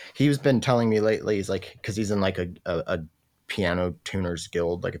 He's been telling me lately. He's like, because he's in like a piano tuners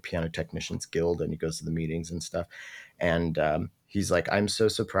guild, like a piano technicians guild, and he goes to the meetings and stuff. And he's like, I'm so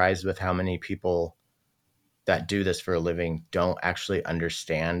surprised with how many people that do this for a living don't actually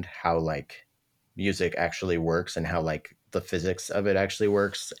understand how like music actually works and how like the physics of it actually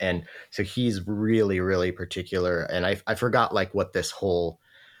works. And so he's really, really particular. And I forgot like what this whole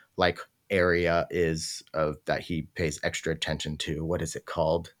like area is of that he pays extra attention to. What is it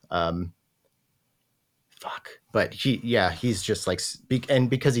called? But he's just like, and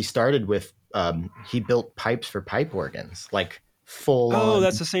because he started with, he built pipes for pipe organs, like full Oh, on.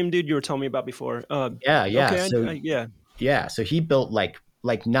 that's the same dude you were telling me about before. Yeah. Okay, So yeah. yeah, so he built like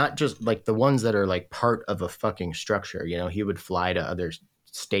not just like the ones that are like part of a fucking structure. You know, he would fly to other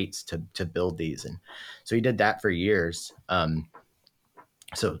states to build these, and so he did that for years.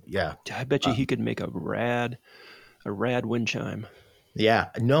 So yeah, I bet you he could make a rad wind chime. yeah,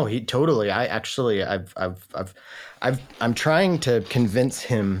 no, he totally. I actually, I'm trying to convince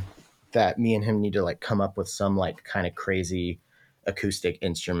him that me and him need to like come up with some like kind of crazy acoustic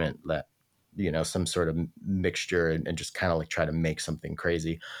instrument that, you know, some sort of mixture and just kind of like try to make something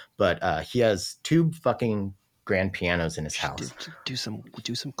crazy. But he has two fucking grand pianos in his house. Do some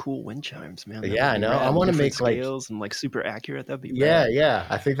cool wind chimes, man. That Yeah, would I be know. I rad. want to Different make like, scales and like super accurate. That'd be yeah, rad. yeah.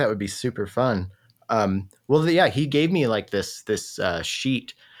 I think that would be super fun. Well, yeah, he gave me like this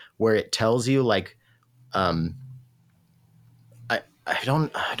sheet where it tells you like, um, I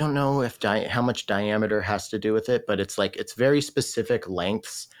don't know if how much diameter has to do with it, but it's like it's very specific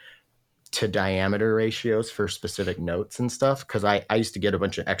lengths to diameter ratios for specific notes and stuff. Because I used to get a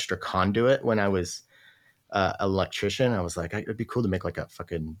bunch of extra conduit when I was electrician. I was like, it'd be cool to make like a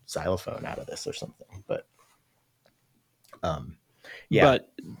fucking xylophone out of this or something. But yeah,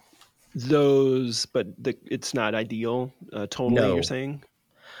 But it's not ideal tonally, you're no. saying?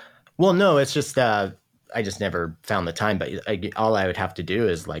 Well, no, it's just I just never found the time. But all I would have to do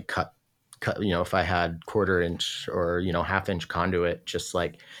is like cut. You know, if I had quarter-inch or half-inch conduit, just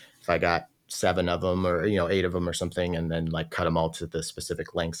like if I got 7 of them or 8 of them or something, and then like cut them all to the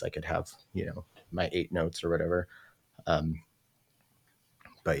specific lengths, I could have my 8 notes or whatever.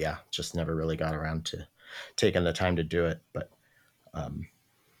 But yeah, just never really got around to taking the time to do it. But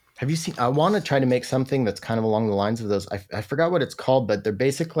have you seen? I want to try to make something that's kind of along the lines of those. I forgot what it's called, but they're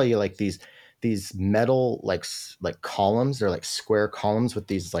basically like these metal like columns. They're like square columns with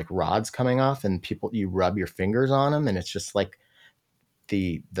these like rods coming off, and you rub your fingers on them, and it's just like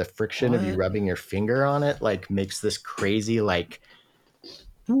the friction of you What? rubbing your finger on it like makes this crazy like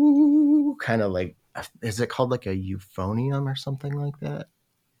woo kind of like, is it called like a euphonium or something like that?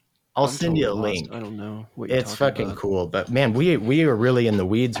 I'll I'm send totally you a lost. link. I don't know what you're It's talking fucking about. cool, but man, we are really in the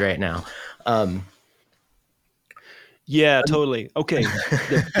weeds right now. Yeah, totally. Okay.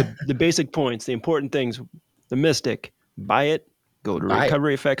 The basic points, the important things, the Mystic, buy it, go to Buy it.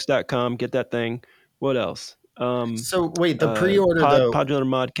 recoveryeffects.com, get that thing. What else? So wait, the pre-order though. Podular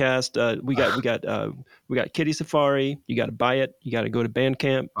Modcast. We got Kitty Safari. You got to buy it. You got to go to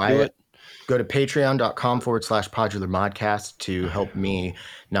Bandcamp. Buy Do it. it. Go to patreon.com/Podular Modcast to help me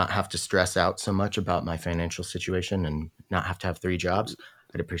not have to stress out so much about my financial situation and not have to have 3 jobs.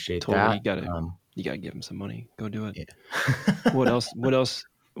 I'd appreciate Totally. that. You gotta give him some money. Go do it. Yeah. What else? What else?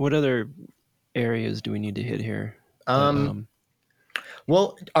 What other areas do we need to hit here?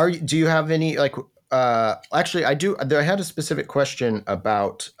 Well, do you have any like actually I do. I had a specific question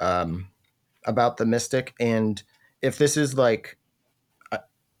about the Mystic, and if this is like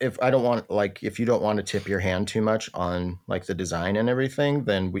if I don't want like if you don't want to tip your hand too much on like the design and everything,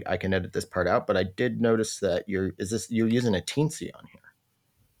 then I can edit this part out. But I did notice that you're using a Teensy on here.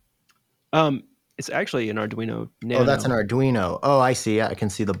 It's actually an Arduino Nano. Oh, that's an Arduino. Oh, I see. Yeah, I can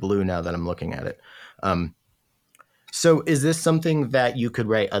see the blue now that I'm looking at it. So is this something that you could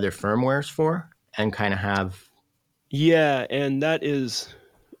write other firmwares for and kind of have? Yeah, and that is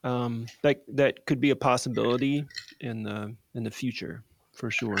that could be a possibility in the future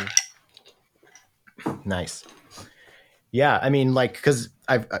for sure. Nice. Yeah, I mean, like, because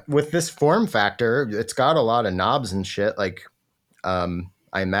I've with this form factor, it's got a lot of knobs and shit. Like,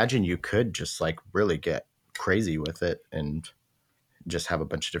 I imagine you could just like really get crazy with it and just have a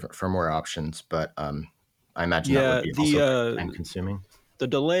bunch of different firmware options. But I imagine that would be also time consuming. the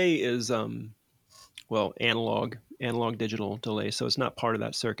delay is well, analog digital delay, so it's not part of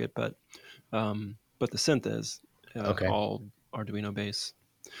that circuit, but the synth is Okay. all Arduino base.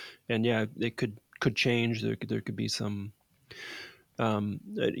 And yeah, it could change. There could be some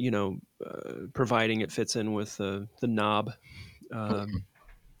providing it fits in with the knob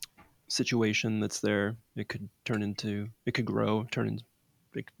situation that's there. It could grow,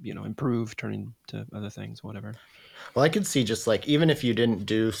 improve, turn into other things, whatever. Well, I could see just like, even if you didn't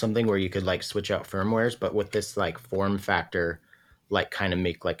do something where you could like switch out firmwares, but with this like form factor, like kind of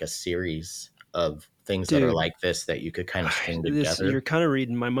make like a series of things that are Dude, like this that you could kind of string together. you're kind of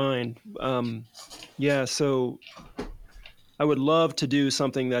reading my mind. Yeah, so I would love to do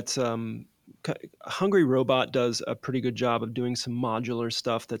something that's Hungry Robot does a pretty good job of doing some modular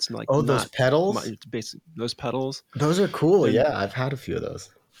stuff that's like Oh, those not pedals? it's basic, those pedals. Those are cool. And Yeah, I've had a few of those.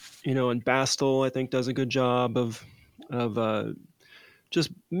 and Bastel I think does a good job of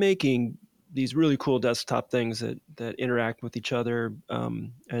just making these really cool desktop things that interact with each other.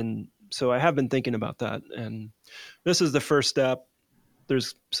 And so I have been thinking about that, and this is the first step.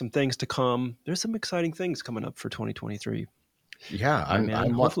 There's some things to come. There's some exciting things coming up for 2023. Yeah, Yeah, man.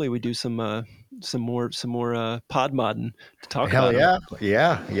 I'm what. Hopefully we do some more pod modding to talk Hell about them.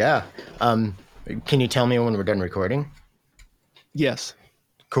 yeah, yeah, yeah. Can you tell me when we're done recording? Yes.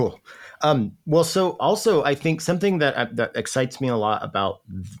 Cool. Well, so also I think something that excites me a lot about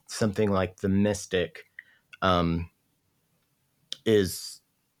something like the Mystic, is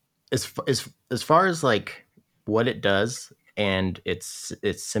as far as like what it does and its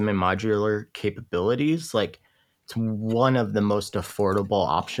semi-modular capabilities. Like, it's one of the most affordable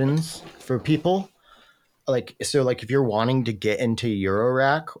options for people. Like, so like if you're wanting to get into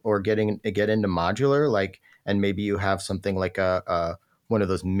Eurorack or get into modular, like, and maybe you have something like a one of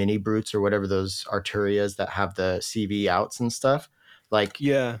those mini brutes or whatever, those Arturias that have the CV outs and stuff, like,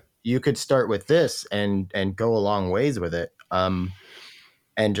 Yeah. you could start with this and go a long ways with it.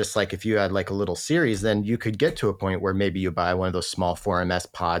 And just like if you had like a little series, then you could get to a point where maybe you buy one of those small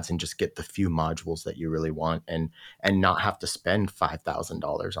 4MS pods and just get the few modules that you really want, and not have to spend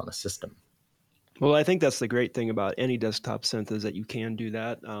 $5,000 on a system. Well, I think that's the great thing about any desktop synth is that you can do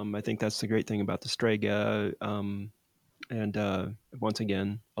that. I think that's the great thing about the Strega. And once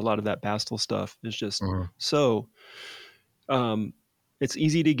again, a lot of that Bastel stuff is just so it's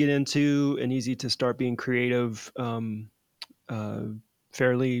easy to get into and easy to start being creative,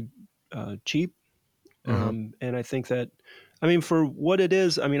 fairly cheap. And I think that, I mean, for what it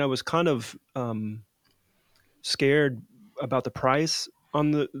is, I mean, I was kind of scared about the price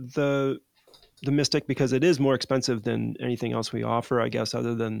on the Mystic because it is more expensive than anything else we offer, I guess,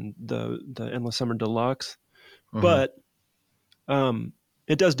 other than the Endless Summer Deluxe. But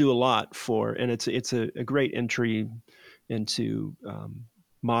it does do a lot for, and it's a great entry into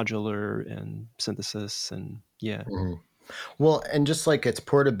modular and synthesis, and yeah. Well, and just like its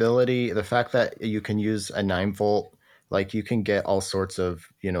portability, the fact that you can use a 9-volt, like you can get all sorts of,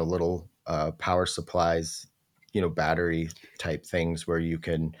 little power supplies, battery type things where you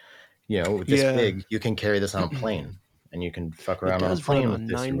can, this Yeah, big, you can carry this on a plane and you can fuck it around on a does run plane with on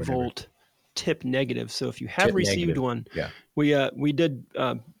this or 9 whatever. volt tip negative. So if you have Tip received negative. one, Yeah. we did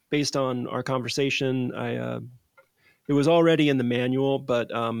based on our conversation. It was already in the manual,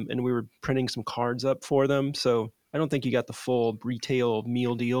 but and we were printing some cards up for them. So I don't think you got the full retail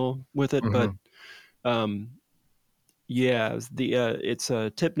meal deal with it, but yeah, it's a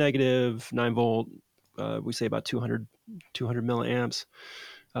tip negative 9 volt. We say about 200 milliamps.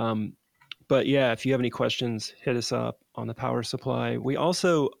 But yeah, if you have any questions, hit us up on the power supply. We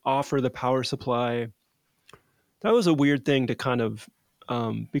also offer the power supply. That was a weird thing to kind of,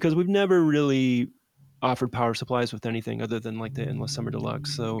 because we've never really offered power supplies with anything other than like the Endless Summer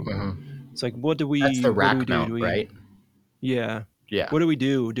Deluxe. So it's like, what do That's the we rack do? mount, right? Yeah. Yeah. What do we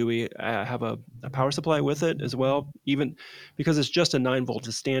do? Do we have a power supply with it as well? Even because it's just a 9 volt,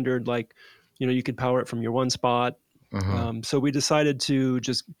 a standard, like, you could power it from your one spot. So we decided to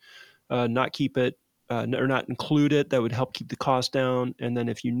just not keep it or not include it. That would help keep the cost down. And then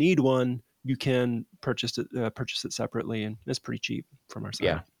if you need one, you can purchase it separately, and it's pretty cheap from our side.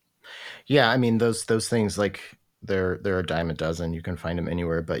 Yeah. Yeah, I mean those things, like, they're a dime a dozen. You can find them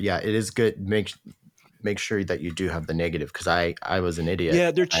anywhere. But yeah, it is good. Make sure that you do have the negative, because I was an idiot.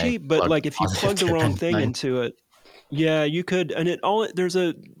 Yeah, they're I cheap, but plugged like if you positive plug the tip wrong into thing mine. into it, yeah, you could. And there's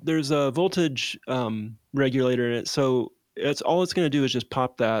a voltage regulator in it, so it's going to do is just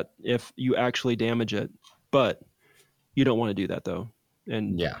pop that if you actually damage it. But you don't want to do that though,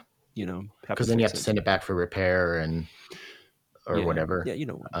 and Yeah, have because to then you have fix to it. send it back for repair or Yeah, whatever. yeah, you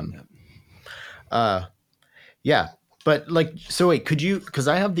don't want to do that. Yeah. But like, so wait, could you? Because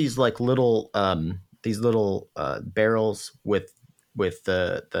I have these little barrels with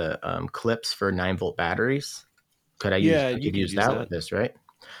the clips for 9 volt batteries. Yeah, I you could could use use that with that. this, right?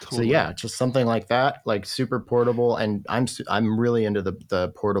 So Totally. yeah, just something like that, like super portable. And I'm really into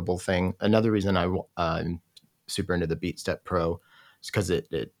the portable thing. Another reason I'm super into the BeatStep Pro is because it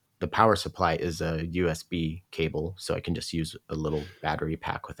the power supply is a USB cable, so I can just use a little battery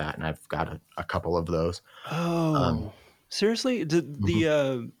pack with that, and I've got a couple of those. Um, Oh, seriously?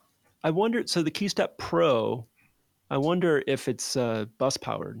 mhm. I wonder. So the KeyStep Pro, I wonder if it's bus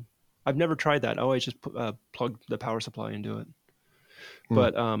powered. I've never tried that. I always just plug the power supply into it. Hmm.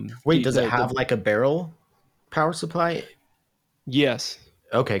 But Wait, does it have like a barrel power supply? yes,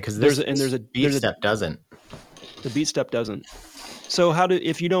 Okay, because there's this a, and this there's a BeatStep doesn't. the BeatStep doesn't. So how do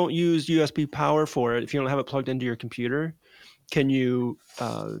if you don't use USB power for it, if you don't have it plugged into your computer, can you?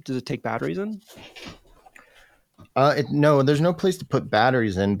 Does it take batteries in? No, there's no place to put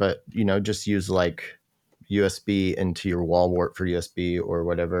batteries in, but just use like USB into your wall wart for USB or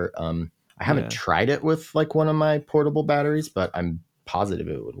whatever. I haven't Yeah, tried it with like one of my portable batteries, but I'm positive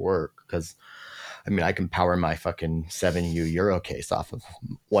it would work because I mean I can power my fucking 7U Euro case off of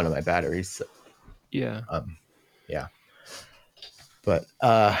one of my batteries. So, yeah. yeah, but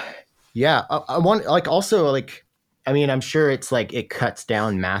yeah, I want like also like I mean I'm sure it's like it cuts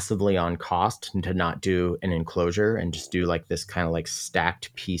down massively on cost to not do an enclosure and just do like this kind of like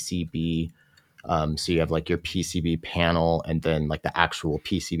stacked PCB. So you have like your PCB panel and then like the actual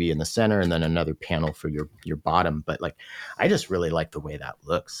PCB in the center and then another panel for your bottom. But like, I just really like the way that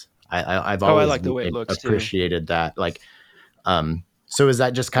looks. I've Oh, I always like the way it looks too. appreciated that. Like, so is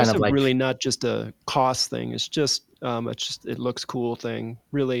that just It's kind of also like, really not just a cost thing. It's just it looks cool thing.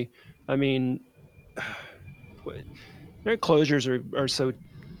 Really, I mean, their closures are so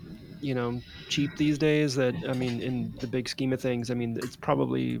cheap these days that I mean, in the big scheme of things, I mean, it's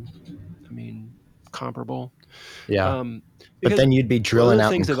probably I mean comparable. yeah, Um, but because then you'd be one of drilling the out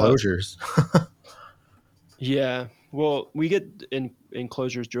things about enclosures. yeah, well, we get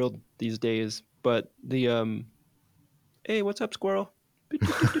enclosures drilled these days, but the hey, what's up, squirrel? Doot,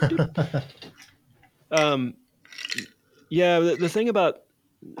 doot, doot, doot, doot. Um, yeah, the thing about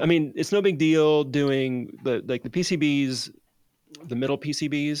I mean, it's no big deal doing the PCBs, the middle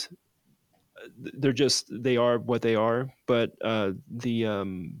PCBs. They are what they are, but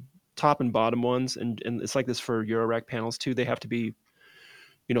the top and bottom ones, and it's like this for Eurorack panels too. They have to be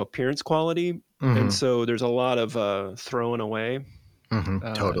appearance quality, and Hmm. so there's a lot of throwing away. Hmm.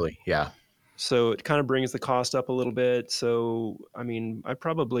 Uh, Totally. Yeah. so it kind of brings the cost up a little bit. So I mean, I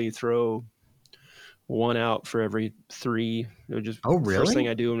probably throw one out for every three. Just Oh, first really? thing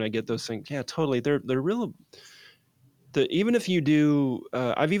I do when I get those things. Yeah, totally. They're real. Even if you do,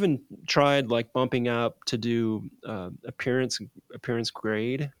 I've even tried like bumping up to do appearance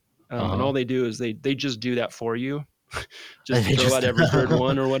grade, Uh and huh. all they do is they just do that for you. And Just they throw just, out every third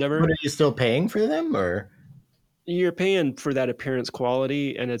one or but whatever. are you still paying for them or? You're paying for that appearance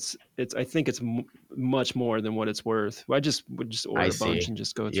quality, and it's I think it's much more than what it's worth. I just would just I order a bunch see. and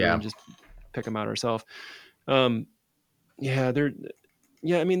just go through Yeah. and just pick them out ourselves. Um, yeah,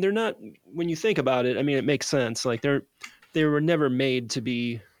 yeah. I mean, they're not. When you think about it, I mean, it makes sense. Like they were never made to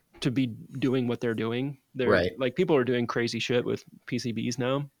be doing what they're doing. They're Right. like people are doing crazy shit with PCBs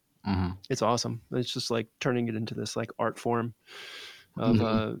now. Hmm. It's awesome. It's just like turning it into this like art form of Hmm.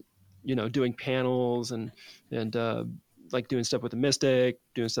 doing panels and like doing stuff with the Mystic,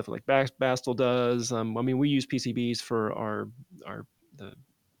 doing stuff like Bastel does. I mean, we use PCBs for our the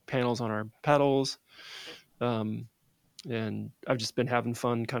panels on our pedals. Um, and I've just been having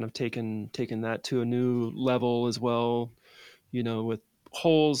fun kind of taking that to a new level as well, with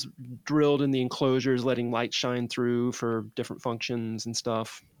holes drilled in the enclosures, letting light shine through for different functions and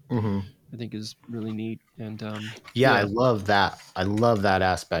stuff. Hmm. I think is really neat. And Yeah, I yeah, love that. I love that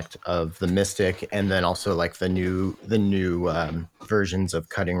aspect of the Mystic, and then also like the new versions of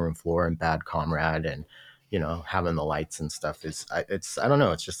Cutting Room Floor and Bad Comrade, and having the lights and stuff it's I don't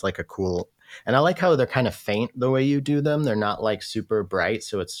know, it's just like a cool. And I like how they're kind of faint the way you do them. They're not like super bright,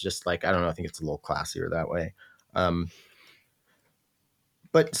 so it's just like I don't know. I think it's a little classier that way. Um,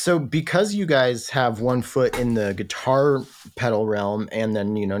 but so because you guys have one foot in the guitar pedal realm, and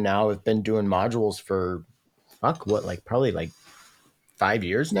then now have been doing modules for fuck what like probably like 5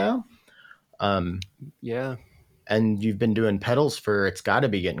 years now. Um, yeah. and you've been doing pedals for it's got to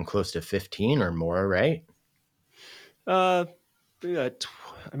be getting close to 15 or more, right? Uh, yeah.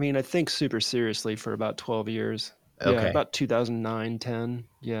 I mean, I think super seriously for about 12 years. Yeah, Okay. about 2009, 10.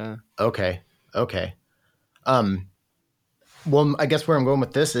 Yeah. Okay. Okay. Um, Well, I guess where I'm going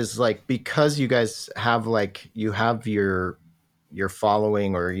with this is like, because you guys have like, you have your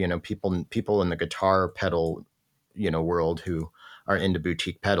following, or people in the guitar pedal world who are into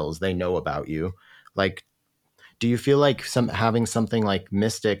boutique pedals, they know about you. Like, do you feel like having something like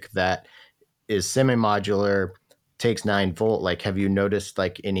Mystic that is semi modular, takes 9 volt, like, have you noticed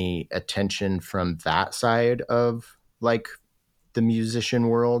like any attention from that side of like the musician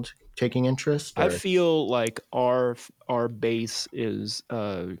world taking interest? I Or feel like our base is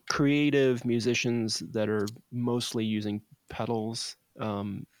creative musicians that are mostly using pedals.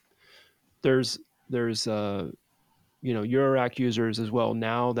 There's there's Eurorack users as well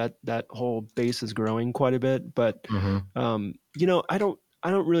now. That whole base is growing quite a bit, but Mhm. I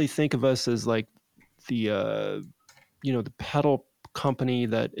don't really think of us as like the the pedal company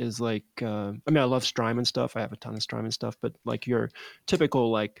that is like I mean, I love Strymon stuff. I have a ton of Strymon stuff, but like your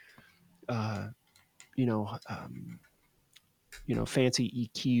typical like uh, you know um, fancy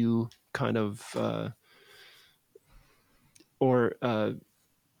EQ kind of or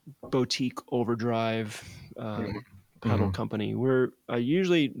boutique overdrive pedal Mhm. company. We're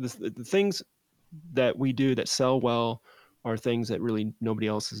usually the things that we do that sell well are things that really nobody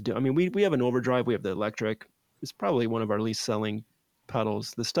else is doing. I mean, we have an overdrive, we have the electric. It's probably one of our least selling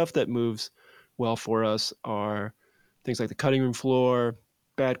pedals. The stuff that moves well for us are things like the cutting room floor,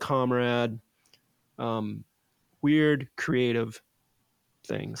 Bad Comrade, um, weird creative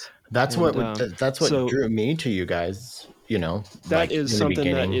things, That's and what so drew me to you guys, that like is in the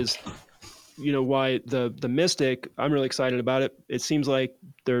something that beginning. is why the Mystic, I'm really excited about it. It seems like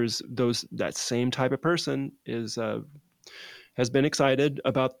there's those that same type of person is has been excited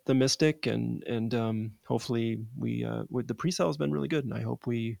about the Mystic, and hopefully we with the pre-sale has been really good, and I hope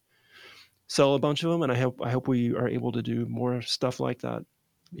we sell a bunch of them, and I hope we are able to do more stuff like that.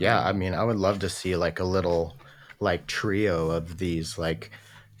 Yeah, I mean, I would love to see like a little like trio of these, like,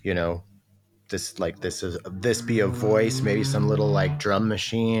 you know, this be a voice, maybe some little like drum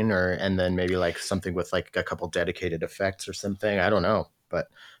machine, or and then maybe like something with like a couple dedicated effects or something. I don't know, but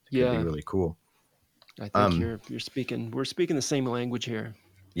it could be Yeah, really cool. I think Um, you're speaking. We're speaking the same language here.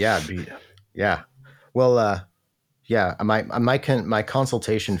 yeah, yeah. Well, yeah, my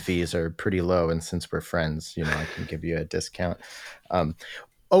consultation fees are pretty low, and since we're friends, I can give you a discount. Um,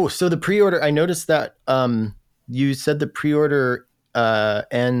 oh, so the pre-order, I noticed that you said the pre-order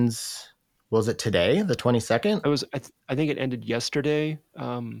ends. Was it today, the 22nd? I think it ended yesterday,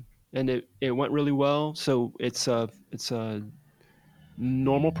 and it went really well. So it's a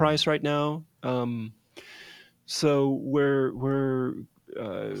normal price right now. So we're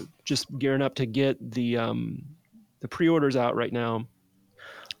just gearing up to get the pre-orders out right now,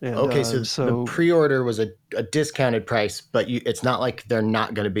 and Okay, so the so pre-order was a discounted price, but it's not like they're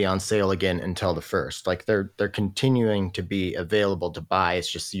not going to be on sale again until the first. Like they're continuing to be available to buy.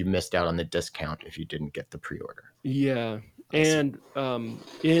 It's just you missed out on the discount if you didn't get the pre-order. yeah. I see. And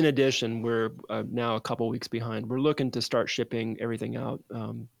in addition, we're now a couple weeks behind. We're looking to start shipping everything out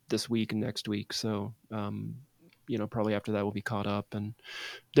this week and next week. So probably after that we'll be caught up. And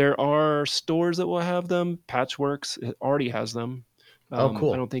there are stores that will have them. Patchworks already has them. Oh, I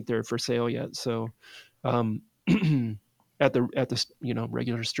cool. don't think they're for sale yet. So um, at the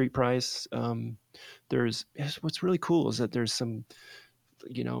regular street price, what's really cool is that there's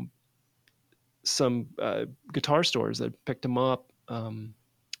you know some guitar stores that picked them up.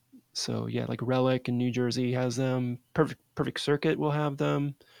 So yeah, like Relic in New Jersey has them. Perfect Circuit will have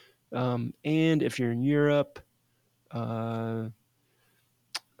them. And if you're in Europe, uh,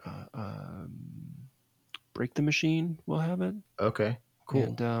 uh, um, Break the Machine will have it. Okay, cool.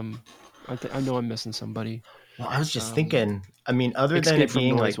 And I know I'm missing somebody. Well, I was just Um, thinking, I mean, other than Escape it from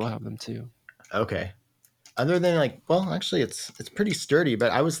being Noise will like, have them too. okay, other than like, well, actually it's pretty sturdy,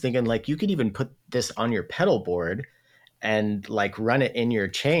 but I was thinking like you could even put this on your pedal board and like run it in your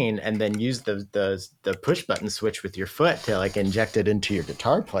chain, and then use the push button switch with your foot to like inject it into your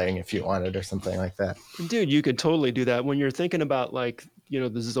guitar playing if you wanted, or something like that. Dude, you could totally do that when you're thinking about like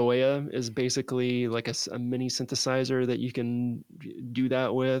the Zoya is basically like a mini synthesizer that you can do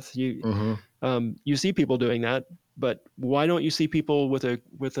that with. Hmm. You see people doing that, but why don't you see people with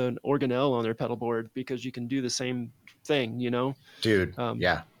an organelle on their pedal board? Because you can do the same thing, Dude, Um,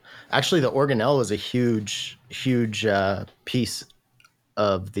 yeah. Actually, the organelle was a huge piece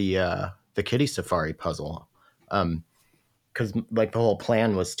of the Kitty Safari puzzle. Because like the whole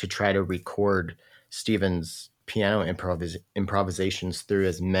plan was to try to record Steven's piano improvisations through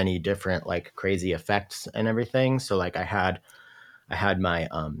as many different like crazy effects and everything. So like I had my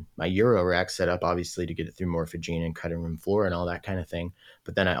Euro rack set up, obviously, to get it through Morphogene and cutting room floor and all that kind of thing.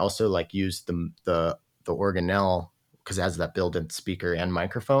 But then I also like used the organelle because it has that built-in speaker and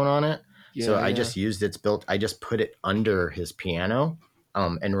microphone on it. So Yeah, I yeah. just used I just put it under his piano,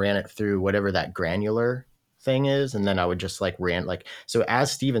 and ran it through whatever that granular thing is. And then I would just like so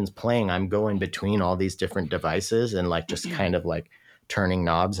as Steven's playing, I'm going between all these different devices and like just kind of like turning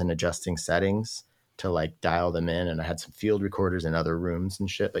knobs and adjusting settings to like dial them in. And I had some field recorders in other rooms and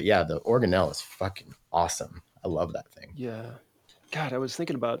shit. But yeah, the organelle is fucking awesome. I love that thing. Yeah. God, I was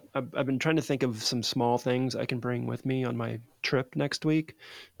thinking about. I've been trying to think of some small things I can bring with me on my trip next week.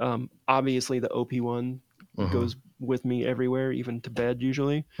 Obviously, the OP1 goes with me everywhere, even to bed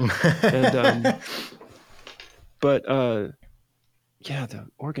usually. And but yeah, the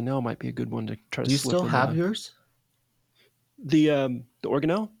organelle might be a good one to try to Do you slip still in have yours? the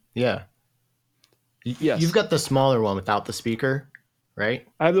organelle. Yeah. You've Yes, got the smaller one without the speaker, right?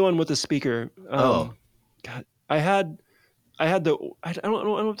 I have the one with the speaker. Oh. God, I had the I don't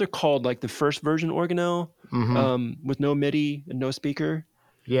know what they're called, like the first version organelle, with no MIDI and no speaker.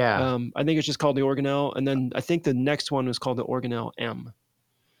 Yeah. I think it's just called the organelle, and then I think the next one was called the organelle M.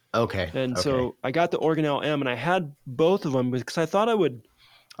 Okay. And Okay. so I got the organelle M, and I had both of them because I thought it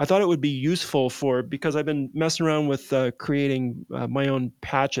would be useful because I've been messing around with creating my own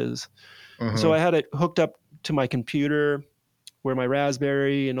patches. So I had it hooked up to my computer where my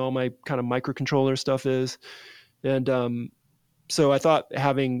Raspberry and all my kind of microcontroller stuff is. And so I thought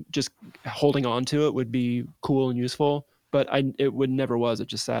just holding on to it would be cool and useful, but it would never was. It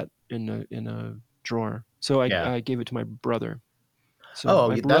just sat in a drawer. So Yeah. I gave it to my brother. So Oh,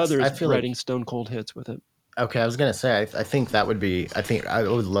 my I brother's feel writing like, stone cold hits with it. okay, I was gonna say, I think that would be, I think I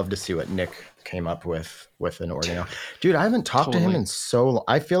would love to see what Nick came up with an organelle. Dude, I haven't talked to him Totally. in so long.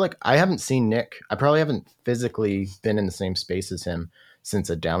 I feel like I haven't seen Nick. I probably haven't physically been in the same space as him since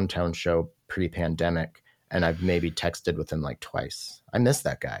a downtown show pre-pandemic, and I've maybe texted with him like twice. I miss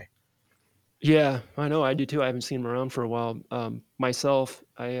that guy. Yeah, I know. I do too. I haven't seen him around for a while. Myself,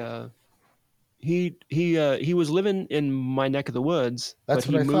 he was living in my neck of the woods, but That's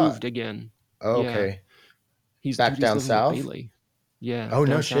what he I thought. moved again. Oh, Yeah, okay. dude, Back he's down living with south? Bailey. Yeah, Oh,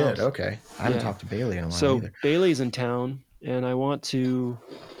 no down shit. south. Okay. I haven't Yeah. talked to Bailey in a while So either. Bailey's in town, and I want to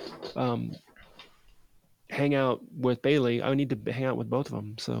um, hang out with Bailey. I need to hang out with both of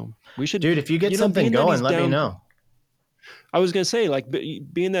them. So we should, Dude, if you get something being that going, he's let me down. know. I was gonna say, like,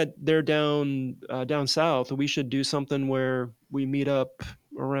 being that they're down south, we should do something where we meet up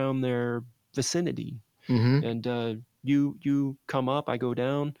around their vicinity, Mm-hmm. and you come up, I go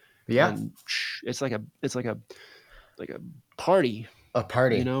down, Yeah. and it's like a party, A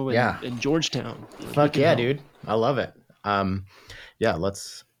party. Yeah. in Georgetown. Fuck Beacon yeah, Hill. dude. I love it. Yeah,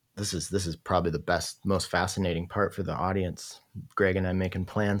 this is probably the best, most fascinating part for the audience. Greg and I making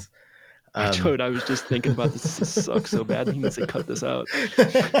plans. Dude, I was just thinking about this. This sucks so bad. He needs to cut this out.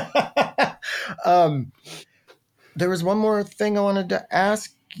 There was one more thing I wanted to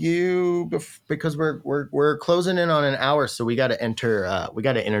ask you because we're closing in on an hour, so we got to enter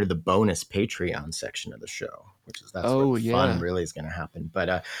the bonus Patreon section of the show, which is that's where Oh the fun yeah. really is going to happen.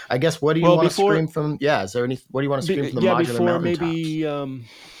 But I guess what do you Well, want to scream from? Yeah, is there any? What do you want to scream from the modular before mountaintops? maybe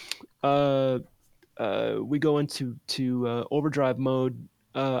uh we go into overdrive mode.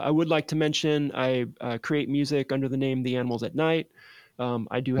 I would like to mention I create music under the name The Animals at Night.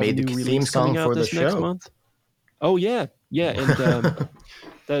 I do have a Made the new theme release song coming out for the this next show. month. Oh yeah, yeah, and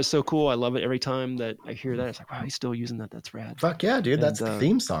that is so cool. I love it every time that I hear that. It's like, wow, he's still using that. That's rad. Fuck yeah, dude! And That's the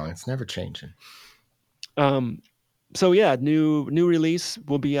theme song. It's never changing. so yeah, new release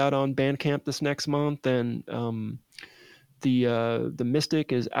will be out on Bandcamp this next month, and the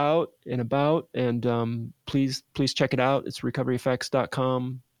Mystic is out and about, and please check it out. It's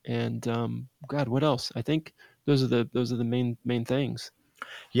recoveryeffects.com, and God, what else? I think those are the main things.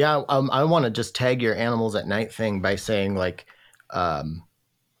 Yeah, I want to just tag your Animals at Night thing by saying like, um,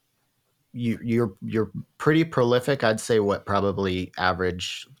 you're pretty prolific. I'd say what probably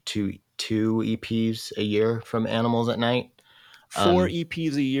average two EPs a year from Animals at Night. 4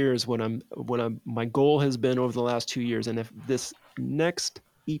 EPs a year is what my goal has been over the last 2 years, and if this next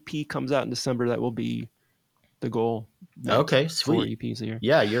EP comes out in December, that will be the goal met. Okay, 4 sweet. EPs a year.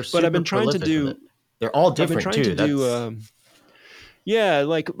 Yeah, you're But super prolific with it. They're all I've been different trying to too. do That's yeah,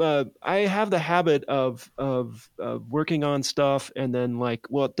 like I have the habit of working on stuff, and then like,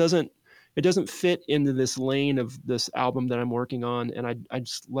 well, it doesn't fit into this lane of this album that I'm working on, and I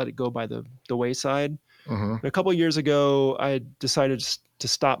just let it go by the wayside. mhm. And a couple of years ago, I decided to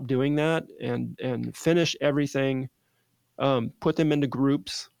stop doing that and finish everything, put them into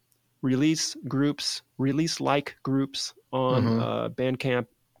groups, release like groups on Mhm. Bandcamp,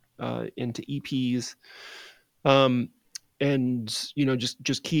 into EPs, um, and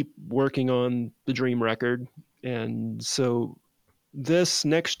just keep working on the dream record. and so this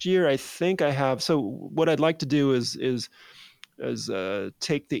next year, I think I have. So what I'd like to do is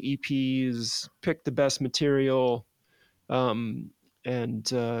take the EPs, pick the best material, um, and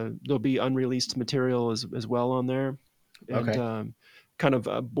there'll be unreleased material as well on there, and Okay. kind of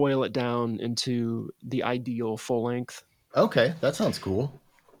boil it down into the ideal full length Okay, that sounds cool.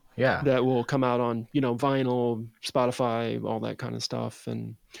 Yeah. that will come out on vinyl, Spotify, all that kind of stuff.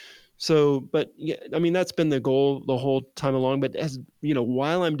 And so, but yeah, I mean, that's been the goal the whole time along. But as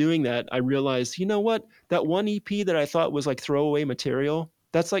while I'm doing that, I realized, what, that one EP that I thought was like throwaway material,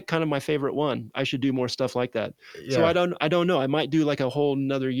 that's like kind of my favorite one. I should do more stuff like that. So Yeah. I don't know. I might do like a whole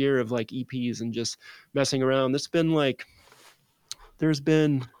another year of like EPs and just messing around. It's been like, there's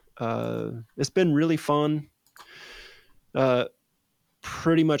been, it's been really fun. Uh,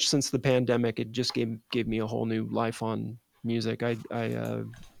 Pretty much since the pandemic, it just gave me a whole new life on music. It's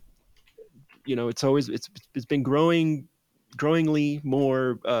been growingly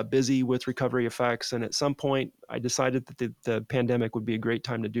more busy with recovery effects, and at some point I decided that the pandemic would be a great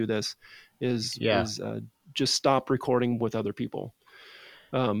time to do this, Yeah. is just stop recording with other people.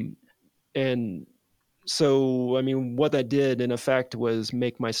 And so, I mean, what that did in effect was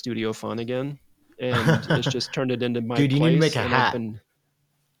make my studio fun again, and it's just turned it into my Dude, you need to make place, a and I've hat. been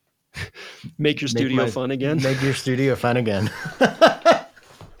make your studio fun again. Make your studio fun again.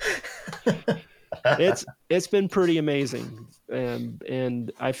 It's been pretty amazing,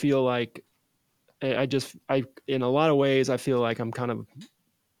 and I feel like I in a lot of ways I feel like I'm kind of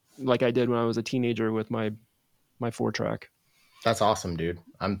like I did when I was a teenager with my 4-track. That's awesome, dude.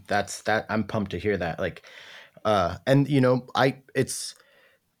 I'm pumped to hear that. Like, and it's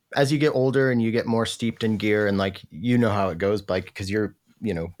as you get older and you get more steeped in gear, and like how it goes, like because you're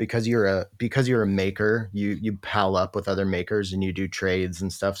a maker, you pal up with other makers and you do trades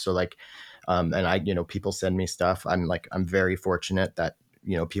and stuff. So like, and people send me stuff. I'm very fortunate that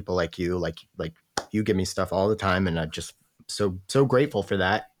people like you give me stuff all the time, and I'm just so grateful for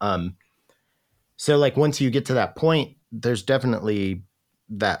that. So like once you get to that point, there's definitely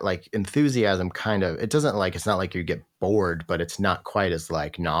that like enthusiasm kind of, it doesn't like, it's not like you get bored, but it's not quite as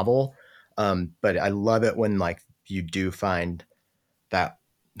like novel. But I love it when like you do find that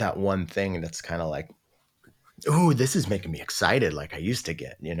one thing that's kind of like, ooh, this is making me excited like I used to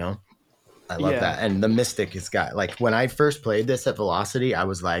get, I love Yeah. that. And the Mystic has got like, when I first played this at Velocity, I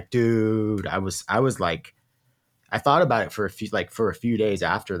was like, dude, I was like, I thought about it for a few days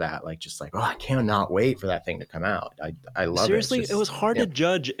after that, like just like, oh, I cannot wait for that thing to come out. I love it. It's Seriously, it was just, hard yeah. to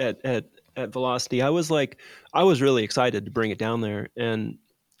judge at Velocity. I was really excited to bring it down there, and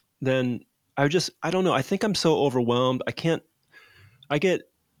then I don't know. I think I'm so overwhelmed. I can't. I get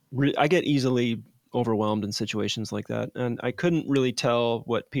I get easily overwhelmed in situations like that, and I couldn't really tell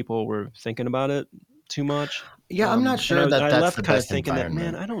what people were thinking about it too much. Yeah, I'm not And sure that I that's the left kind of best thinking that,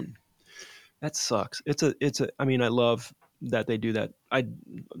 man, environment. I don't. That sucks. I mean, I love that they do that. I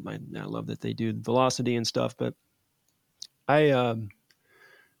love that they do Velocity and stuff, but I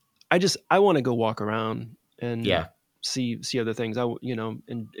I want to go walk around and Yeah. see other things.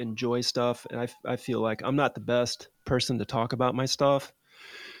 Enjoy stuff, and I feel like I'm not the best person to talk about my stuff.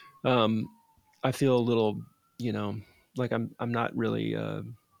 Um, I feel a little, you know, like I'm not really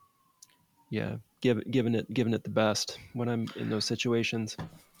yeah, giving it the best when I'm in those situations.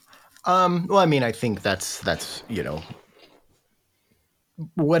 Well, I mean, I think that's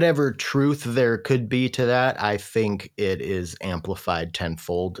whatever truth there could be to that, I think it is amplified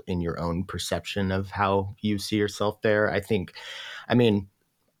tenfold in your own perception of how you see yourself there. I mean,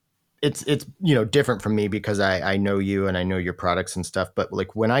 it's different from me because I know you and I know your products and stuff. But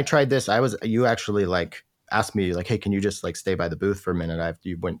like when I tried this, you actually like asked me like, hey, can you just like stay by the booth for a minute?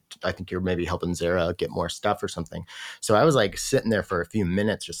 I think you're maybe helping Zara get more stuff or something. So I was like sitting there for a few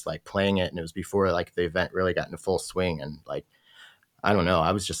minutes just like playing it, and it was before like the event really got into full swing, and like I don't know,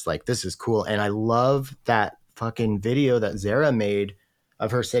 I was just like, this is cool. And I love that fucking video that Zara made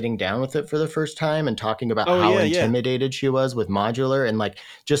of her sitting down with it for the first time and talking about Oh how yeah, yeah. intimidated she was with modular, and like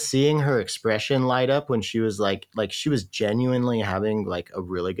just seeing her expression light up when she was like she was genuinely having like a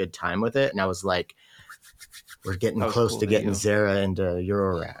really good time with it. And I was like, we're getting That was a close cool to getting video. Zara into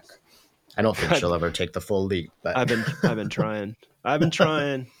Eurorack. I don't think she'll ever take the full leap, but I've been trying. I've been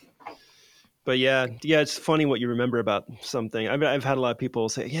trying. But yeah, it's funny what you remember about something. I've had a lot of people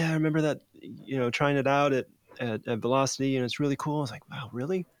say, "Yeah, I remember that, trying it out at Velocity, and it's really cool." I was like, "Wow,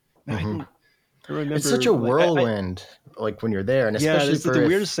 really? Man, mhm. I It's such remember a like whirlwind, like when you're there, and yeah, especially this is for the if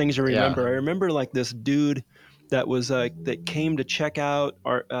weirdest things I yeah. remember. I remember like this dude that was that came to check out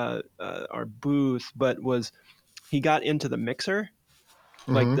our booth, but he got into the mixer,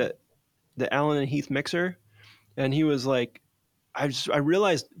 like Hmm. the Allen and Heath mixer, and he was like, I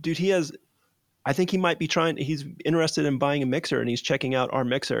realized, dude, I think he might be he's interested in buying a mixer, and he's checking out our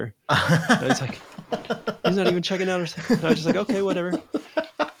mixer. And it's like, he's not even checking out our, and I was just like, okay, whatever.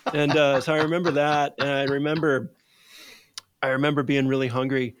 And so I remember that, and I remember being really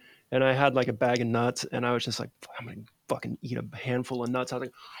hungry, and I had like a bag of nuts, and I was just like, I'm gonna fucking eat a handful of nuts. I was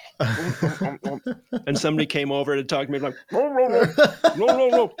like, and somebody came over to talk to me like,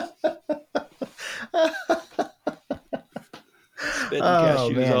 no. Spitting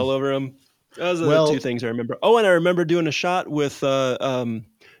cashews all over him. Those are the two things I remember. Oh, and I remember doing a shot with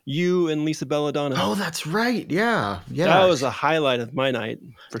you and Lisa Belladonna. Oh, that's right. Yeah. That was a highlight of my night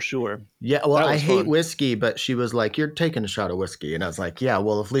for sure. Yeah, well, I hate whiskey, but she was like, "You're taking a shot of whiskey," and I was like, "Yeah,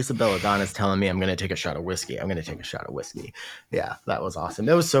 well, if Lisa Belladonna's telling me I'm going to take a shot of whiskey, I'm going to take a shot of whiskey." Yeah, that was awesome.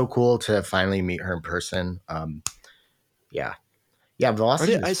 It was so cool to finally meet her in person. Yeah,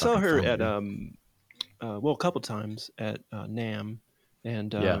 Velocity. I saw her at a couple times at NAMM,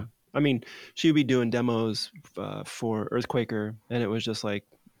 and I mean, she would be doing demos for Earthquaker, and it was just like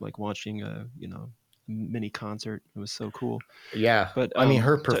watching a mini concert. It was so cool. Yeah, but I mean,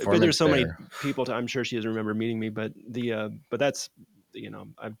 her performance. But there's so many people. I'm sure she doesn't remember meeting me, but but that's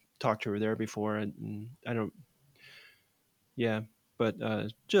I've talked to her there before, and I don't. Yeah, but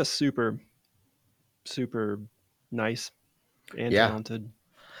just super nice and talented.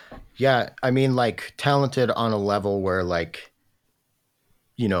 Yeah, I mean, like talented on a level where like,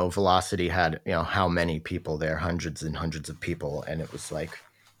 Velocity had, how many people there, hundreds and hundreds of people. And it was like,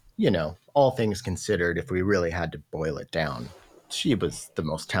 all things considered, if we really had to boil it down, she was the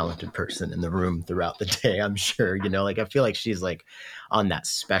most talented person in the room throughout the day, I'm sure. Like I feel like she's like on that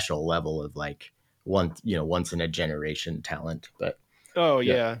special level of like once in a generation talent. But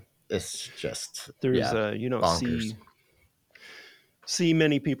it's just there's bonkers. See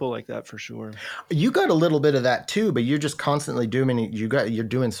many people like that for sure. You got a little bit of that too, but you're just constantly doing you're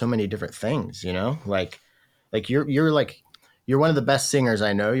doing so many different things, like you're one of the best singers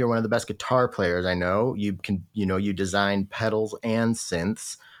I know. You're one of the best guitar players I know. You can, you design pedals and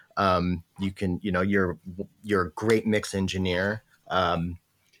synths. You can, you're a great mix engineer.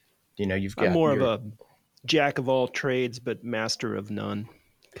 You've got I'm more of a jack of all trades, but master of none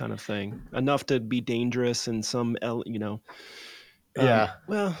kind of thing. Enough to be dangerous in some, yeah.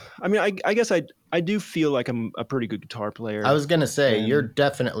 Well, I mean, I guess I do feel like I'm a pretty good guitar player. I was going to say, you're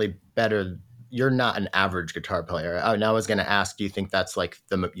definitely better. You're not an average guitar player. And I was going to ask, do you think that's like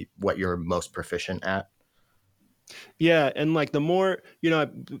what you're most proficient at? Yeah. And like the more, I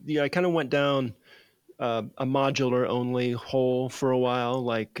kind of went down a modular only hole for a while,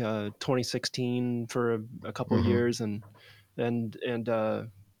 like 2016 for a couple of years, and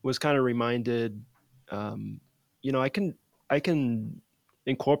was kind of reminded, I can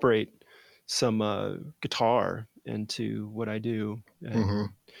incorporate some guitar into what I do, and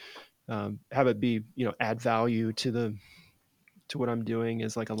have it be, add value to what I'm doing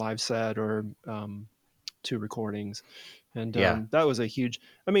as like a live set or to recordings. And that was a huge,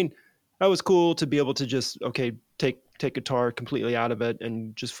 I mean, that was cool to be able to just, take guitar completely out of it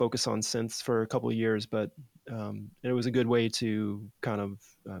and just focus on synths for a couple of years. But it was a good way to kind of,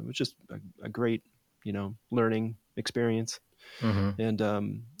 it was just a great, learning experience. And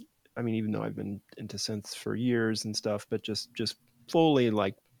I mean, even though I've been into synths for years and stuff, but just fully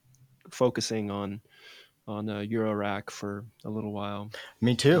like focusing on Eurorack for a little while.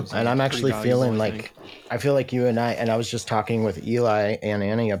 Me too. And I'm actually feeling like, I feel like you and I was just talking with Eli and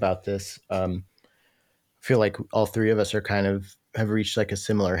Annie about this. I feel like all three of us are kind of have reached like a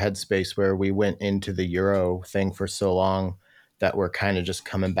similar headspace where we went into the Euro thing for so long that we're kind of just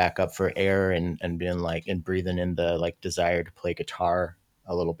coming back up for air and being like, and breathing in the like desire to play guitar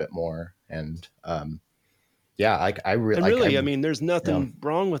a little bit more. And, I mean, there's nothing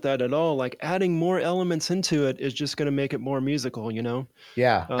wrong with that at all. Like adding more elements into it is just going to make it more musical,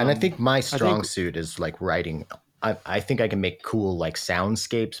 Yeah. And I think my strong suit is like writing. I think I can make cool like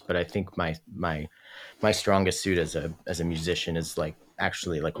soundscapes, but I think my strongest suit as a musician is like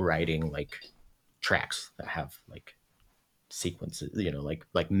actually like writing like tracks that have like sequences,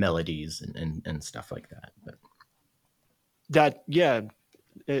 like melodies and stuff like that. But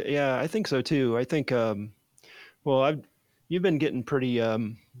I think so too. I think you've been getting pretty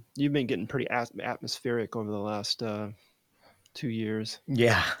atmospheric over the last 2 years.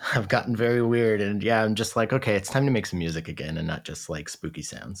 Yeah, I've gotten very weird, and I'm just like, okay, it's time to make some music again and not just like spooky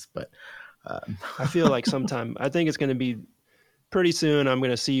sounds. But I feel like I think it's going to be pretty soon. I'm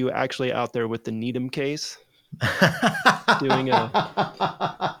going to see you actually out there with the Needham case. Doing on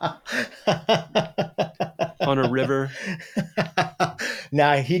a river.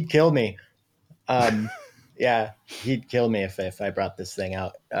 Nah, he'd kill me. Yeah, he'd kill me if I brought this thing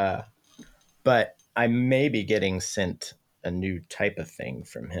out. But I may be getting sent a new type of thing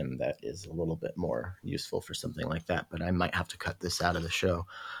from him that is a little bit more useful for something like that. But I might have to cut this out of the show.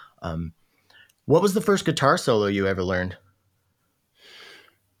 Um, what was the first guitar solo you ever learned?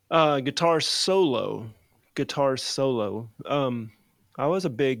 Guitar solo. Guitar solo. I was a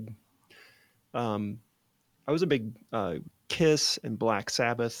big um, I was a big Kiss and Black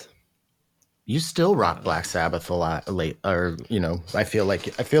Sabbath. You still rock Uh, Black Sabbath a lot late, or I've, I feel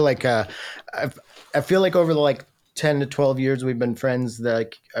like over the like 10 to 12 years we've been friends, that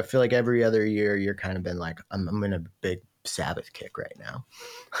like I feel like every other year you're kind of been like I'm in a big Sabbath kick right now.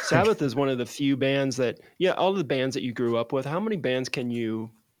 Sabbath is one of the few bands that, yeah, all the bands that you grew up with. How many bands can you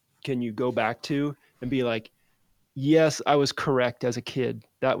go back to and be like, yes, I was correct as a kid.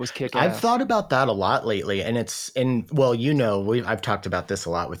 That was kick I've ass. thought about that a lot lately, and I've talked about this a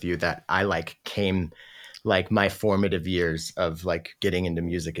lot with you, that I like came like my formative years of like getting into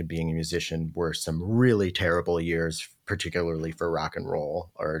music and being a musician were some really terrible years, particularly for rock and roll,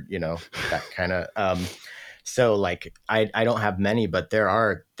 or that kind of so like I don't have many, but there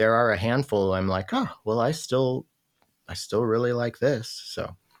are a handful. I'm like, oh well, I still really like this.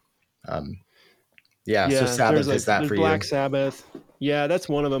 So um yeah, so Yeah, Sabbath, is that there's for you? Black Sabbath. Yeah, that's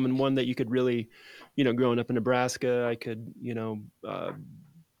one of them, and one that you could really, growing up in Nebraska, I could,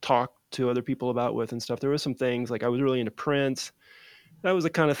 talk to other people about with and stuff. There was some things like I was really into Prince. That was the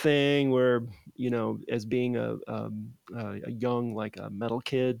kind of thing where, as being a young like a metal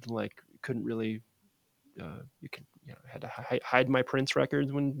kid, like couldn't really you can had to hide my Prince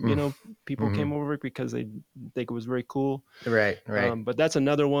records when people Mm-hmm. came over because they think it was very cool. Right, right. But that's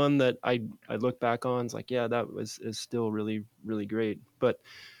another one that I look back on. It's like, yeah, that was is still really really great. But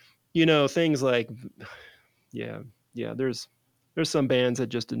things like, yeah, yeah, there's some bands that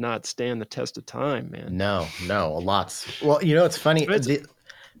just did not stand the test of time, man. No, no, lots. Well, it's funny. It's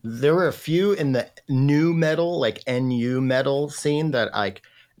There were a few in the new metal, like NU metal scene, that like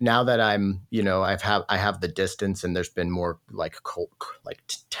now that I have the distance, and there's been more like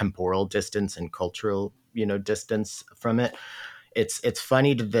temporal distance and cultural distance from it. It's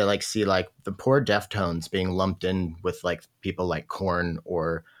funny to like see like the poor Deftones being lumped in with like people like Korn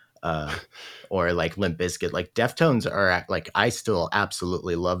uh or like Limp Bizkit. Like Deftones like I still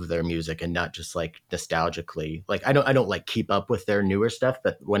absolutely love their music, and not just like nostalgically. Like I don't like keep up with their newer stuff,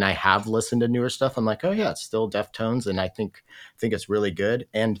 but when I have listened to newer stuff, I'm like, oh yeah, it's still Deftones, and I think it's really good.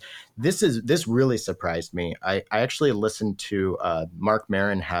 And this really surprised me. I actually listened to Mark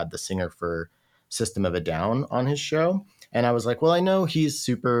Maron had the singer for System of a Down on his show, and I was like, well, I know he's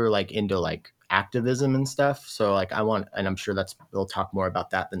super like into like activism and stuff. So like and I'm sure we'll talk more about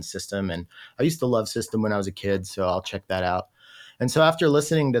that than System. And I used to love System when I was a kid, so I'll check that out. And so after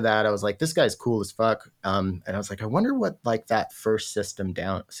listening to that, I was like, this guy's cool as fuck. And I was like, I wonder what like that first System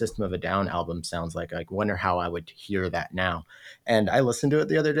of a Down album sounds like. I wonder how I would hear that now. And I listened to it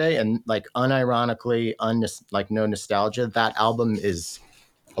the other day, and like unironically, like no nostalgia, that album is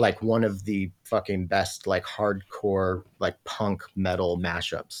like one of the fucking best like hardcore like punk metal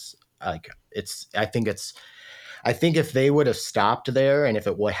mashups. Like I think if they would have stopped there, and if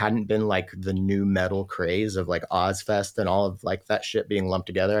it hadn't been like the new metal craze of like Ozfest and all of like that shit being lumped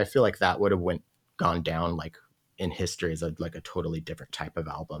together, I feel like that would have gone down like in history as like a totally different type of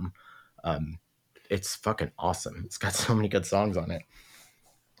album. um it's fucking awesome. It's got so many good songs on it.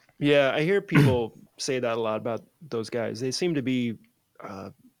 Yeah, I hear people say that a lot about those guys. They seem to be,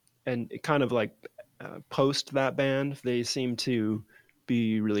 uh, and kind of like post that band, they seem to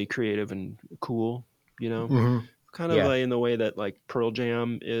be really creative and cool. You know, Mm-hmm. kind of Yeah. like in the way that like Pearl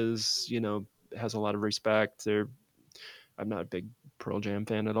Jam is. Has a lot of respect. I'm not a big Pearl Jam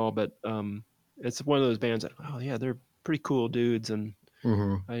fan at all, but it's one of those bands that, oh yeah, they're pretty cool dudes, and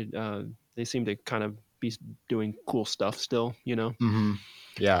Mm-hmm. I they seem to kind of be doing cool stuff still. Mm-hmm.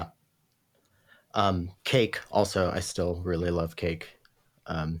 Yeah. Cake also, I still really love Cake.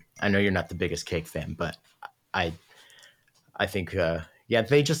 I know you're not the biggest Cake fan, but I I think yeah,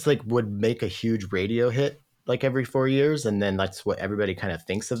 they just like would make a huge radio hit like every 4 years, and then that's what everybody kind of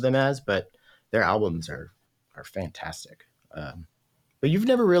thinks of them as. But their albums are fantastic. But you've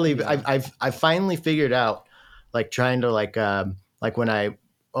never really. Yeah. I've finally figured out, like trying to like when I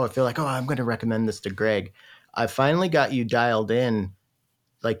feel like, oh, I'm going to recommend this to Greg. I finally got you dialed in.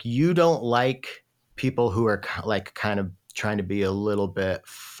 Like you don't like people who are like kind of trying to be a little bit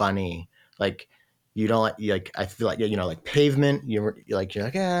funny. Like you don't like I feel like like Pavement. You're like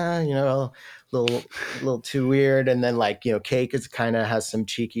a little too weird. And then like Cake is kind of has some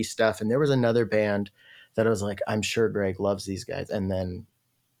cheeky stuff. And there was another band that I was like, I'm sure Greg loves these guys. And then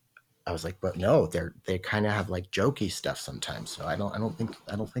I was like, but no, they kind of have like jokey stuff sometimes. So I don't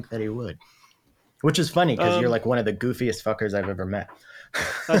think that he would. Which is funny because you're Um, like one of the goofiest fuckers I've ever met.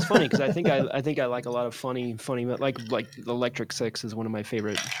 that's funny because I think I like a lot of funny like Electric Six is one of my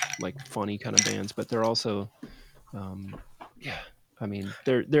favorite like funny kind of bands, but they're also um, yeah. I mean,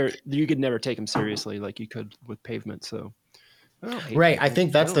 they're you could never take them seriously like you could with Pavement. So I don't hate Right. I Pavement. think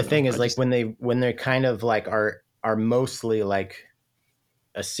I that's the don't know. thing is I like just when they're kind of like are mostly like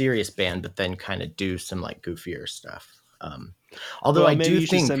a serious band, but then kind of do some like goofier stuff. Although well I maybe do you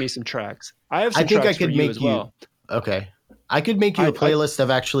should send me some tracks. I have some I tracks for could you make as you well. okay. I could make you a I playlist of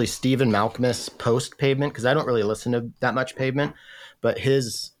actually Stephen Malkmus post Pavement because I don't really listen to that much Pavement, but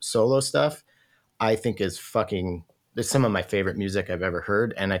his solo stuff I think is fucking. It's some of my favorite music I've ever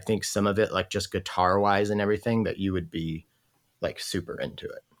heard, and I think some of it, like just guitar wise and everything, that you would be like super into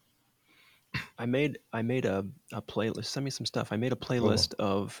it. I made a playlist. Send me some stuff. I made a Cool. playlist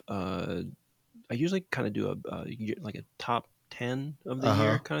of I usually kind of do like a top 10 of the Uh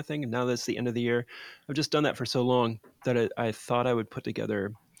year huh. kind of thing. And now that's the end of the year. I've just done that for so long that I thought I would put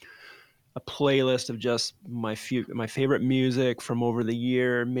together a playlist of just my favorite music from over the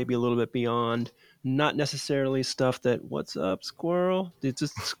year, maybe a little bit beyond. Not necessarily stuff that what's up, squirrel. It's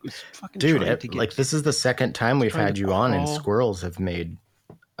fucking Dude, trying to get like this is the second time we've trying to had you on, and crawl. squirrels have made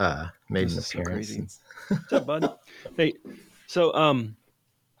This an is so appearance crazy. since. What's up, bud? Hey, so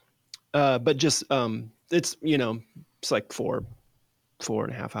but just it's it's like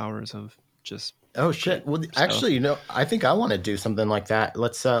 4.5 hours of just Oh great shit! Well, stuff. actually, I think I want to do something like that.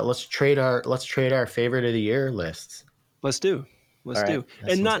 Let's trade our favorite of the year lists. Let's do. All Let's right, do. that And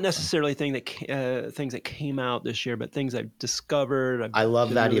sounds not like fun. necessarily things that came out this year, but things I've discovered, I've I love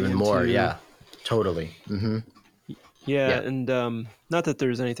been that really even more. into. Yeah, totally. Mm-hmm. Yeah, Yeah, and not that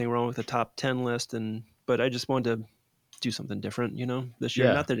there's anything wrong with the top 10 list and but I just wanted to do something different, this year.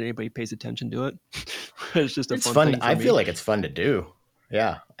 yeah. Not that anybody pays attention to it. It's just a It's fun fun. thing for I feel me. like it's fun to do.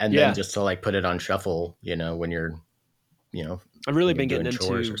 Yeah, and then Yeah. just to like put it on shuffle, you know, I've really when you're been getting doing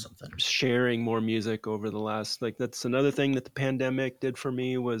chores or into something. sharing more music over the last like that's another thing that the pandemic did for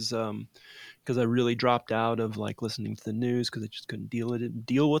me was because I really dropped out of like listening to the news because I just couldn't deal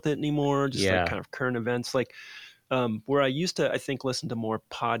with it anymore. Just like Yeah. kind of current events, like where I used to, I think, listen to more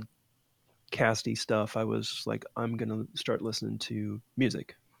podcasty stuff. I was like, I'm gonna start listening to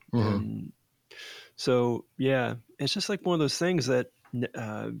music, Hmm. and so yeah, it's just like one of those things that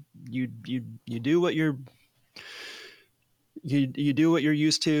uh, you do what you do what you're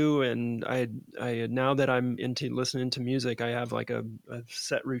used to, and I now that I'm into listening to music, I have like a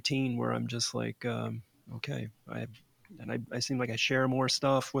set routine where I'm just like okay, I seem like I share more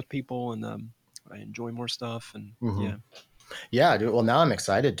stuff with people, and I enjoy more stuff, and Hmm. yeah. Yeah, dude. Well, now I'm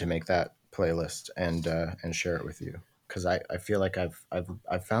excited to make that playlist and share it with you because I feel like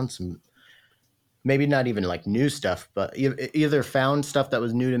I've found some maybe not even like new stuff, but either found stuff that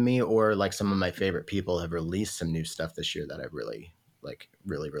was new to me or like some of my favorite people have released some new stuff this year that I really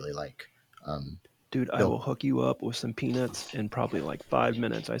like. Um, Dude, I Bill. will hook you up with some peanuts in probably like 5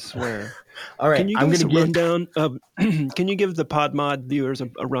 minutes, I swear. All Can right, you I'm give us gonna a get. rundown of can you give the Podmod viewers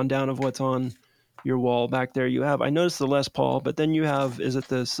a rundown of what's on your wall back there? You have I noticed the Les Paul, but then you have is it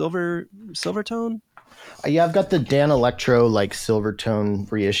the Silvertone? Yeah, I've got the Dan Electro like Silvertone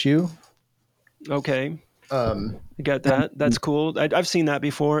reissue. Okay. Um, I got and that. That's cool. I've seen that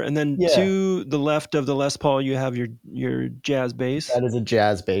before. And then yeah, to the left of the Les Paul, you have your jazz bass. that is a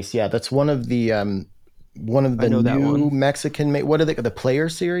jazz bass. Yeah, that's one of I the know that new one. Mexican. What are they? The Player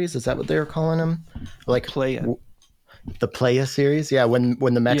series? Is that what they were calling them? Like Play it. the Playa series? Yeah, when the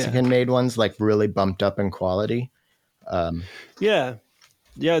Yeah. Mexican made ones like really bumped up in quality. Um, Yeah.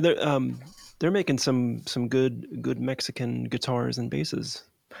 Yeah, they're making some good Mexican guitars and basses.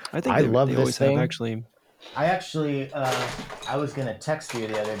 I think I love they this always have thing. actually. I actually, I was gonna text you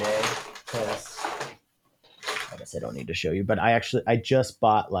the other day because I guess I don't need to show you, but I just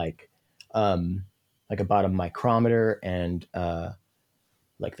bought like I bought a micrometer and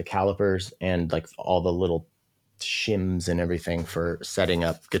like the calipers and like all the little shims and everything for setting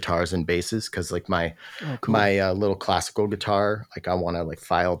up guitars and basses because like Oh, cool. my little classical guitar, like I want to like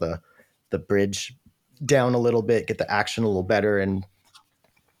file the bridge down a little bit, get the action a little better, and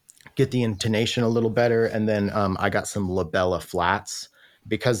get the intonation a little better. And then I got some labella flats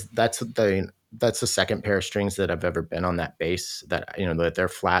because that's the second pair of strings that I've ever been on that bass that that they're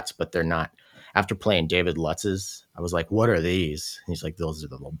flats, but they're not. After playing David Lutz's, I was like, "What are these?" And he's like, "Those are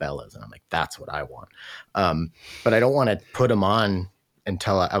the labellas," and I'm like, "That's what I want." But I don't want to put them on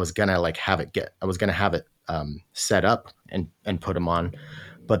until I was gonna like have it get. I was gonna have it set up and put them on,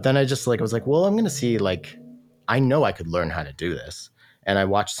 but then I just like I was like, "Well, I'm gonna see like I know I could learn how to do this." And I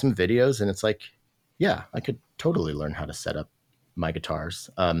watched some videos, and it's like, yeah, I could totally learn how to set up my guitars.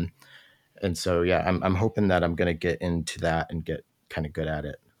 And so, yeah, I'm hoping that I'm going to get into that and get kind of good at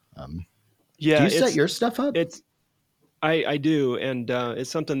it. Do Yeah, you set your stuff up? I do, and it's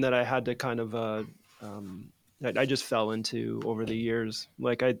something that I had to kind of that I just fell into over the years.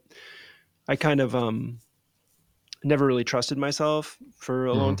 Like I kind of never really trusted myself for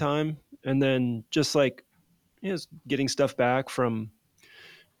a long time, and then just like getting stuff back from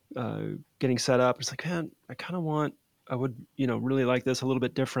getting set up, it's like, man, I would really like this a little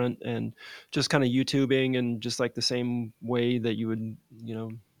bit different, and just kind of YouTubing, and just like the same way that you would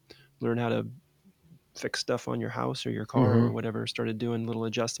learn how to fix stuff on your house or your car or whatever, started doing little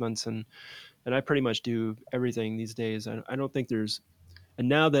adjustments, and I pretty much do everything these days. I don't think there's, and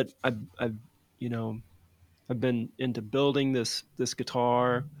now that I've been into building this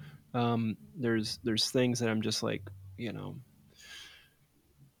guitar, there's things that I'm just like,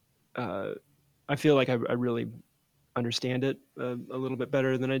 I feel like I really understand it a little bit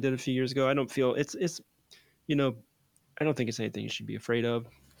better than I did a few years ago. I don't feel it's I don't think it's anything you should be afraid of.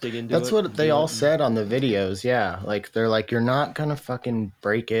 Dig into That's it. what they all said on the videos. Yeah. Like, they're like, you're not going to fucking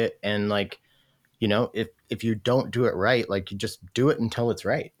break it. And like, if you don't do it right, like, you just do it until it's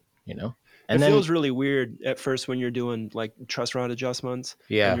right, And it feels really weird at first when you're doing like truss rod adjustments.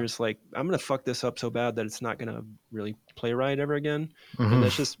 Yeah. And you're just like, I'm going to fuck this up so bad that it's not going to really play right ever again. And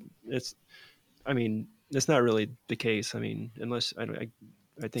that's just, it's not really the case. I mean, unless I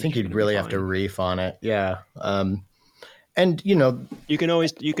think you'd really have to reef on it. Yeah. And you can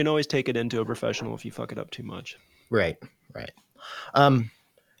always take it into a professional if you fuck it up too much. Right.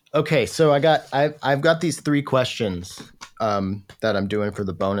 Okay, so I've got these 3 questions that I'm doing for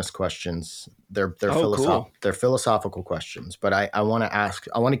the bonus questions. They're cool. They're philosophical questions, but I want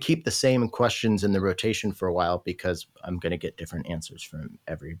to keep the same questions in the rotation for a while, because I'm going to get different answers from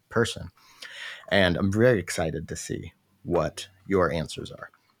every person, and I'm very excited to see what your answers are.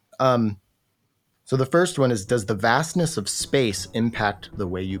 So the first one is, does the vastness of space impact the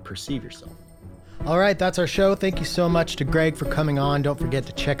way you perceive yourself? All right, that's our show. Thank you so much to Greg for coming on. Don't forget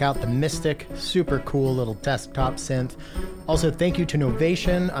to check out the Mystic. Super cool little desktop synth. Also, thank you to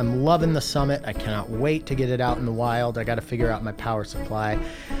Novation. I'm loving the Summit. I cannot wait to get it out in the wild. I got to figure out my power supply.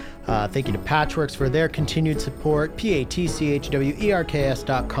 Thank you to Patchworks for their continued support.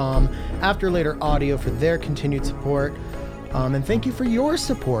 patchwerks.com. Afterlater Audio for their continued support. And thank you for your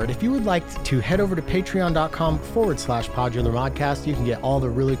support. If you would like to head over to patreon.com/PodularModcast, you can get all the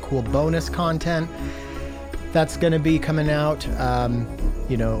really cool bonus content that's going to be coming out.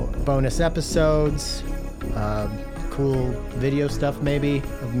 Bonus episodes, cool video stuff maybe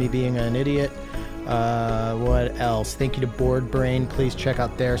of me being an idiot. What else? Thank you to Board Brain. Please check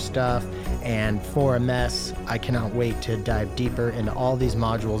out their stuff. And For a Mess, I cannot wait to dive deeper into all these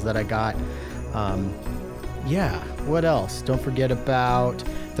modules that I got. What else? Don't forget about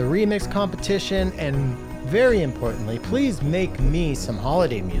the remix competition, and very importantly, please make me some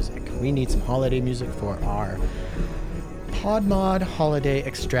holiday music. We need some holiday music for our PodMod Holiday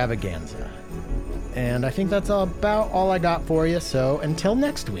Extravaganza. And I think that's about all I got for you, so until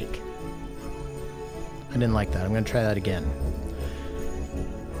next week. I didn't like that. I'm going to try that again.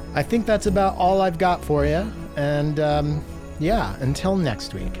 I think that's about all I've got for you, and until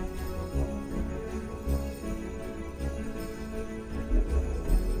next week.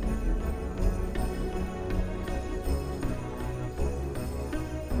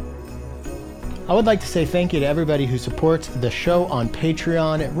 I would like to say thank you to everybody who supports the show on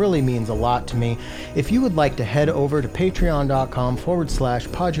Patreon. It really means a lot to me. If you would like to head over to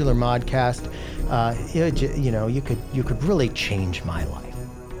patreon.com/PodularModcast, you could really change my life.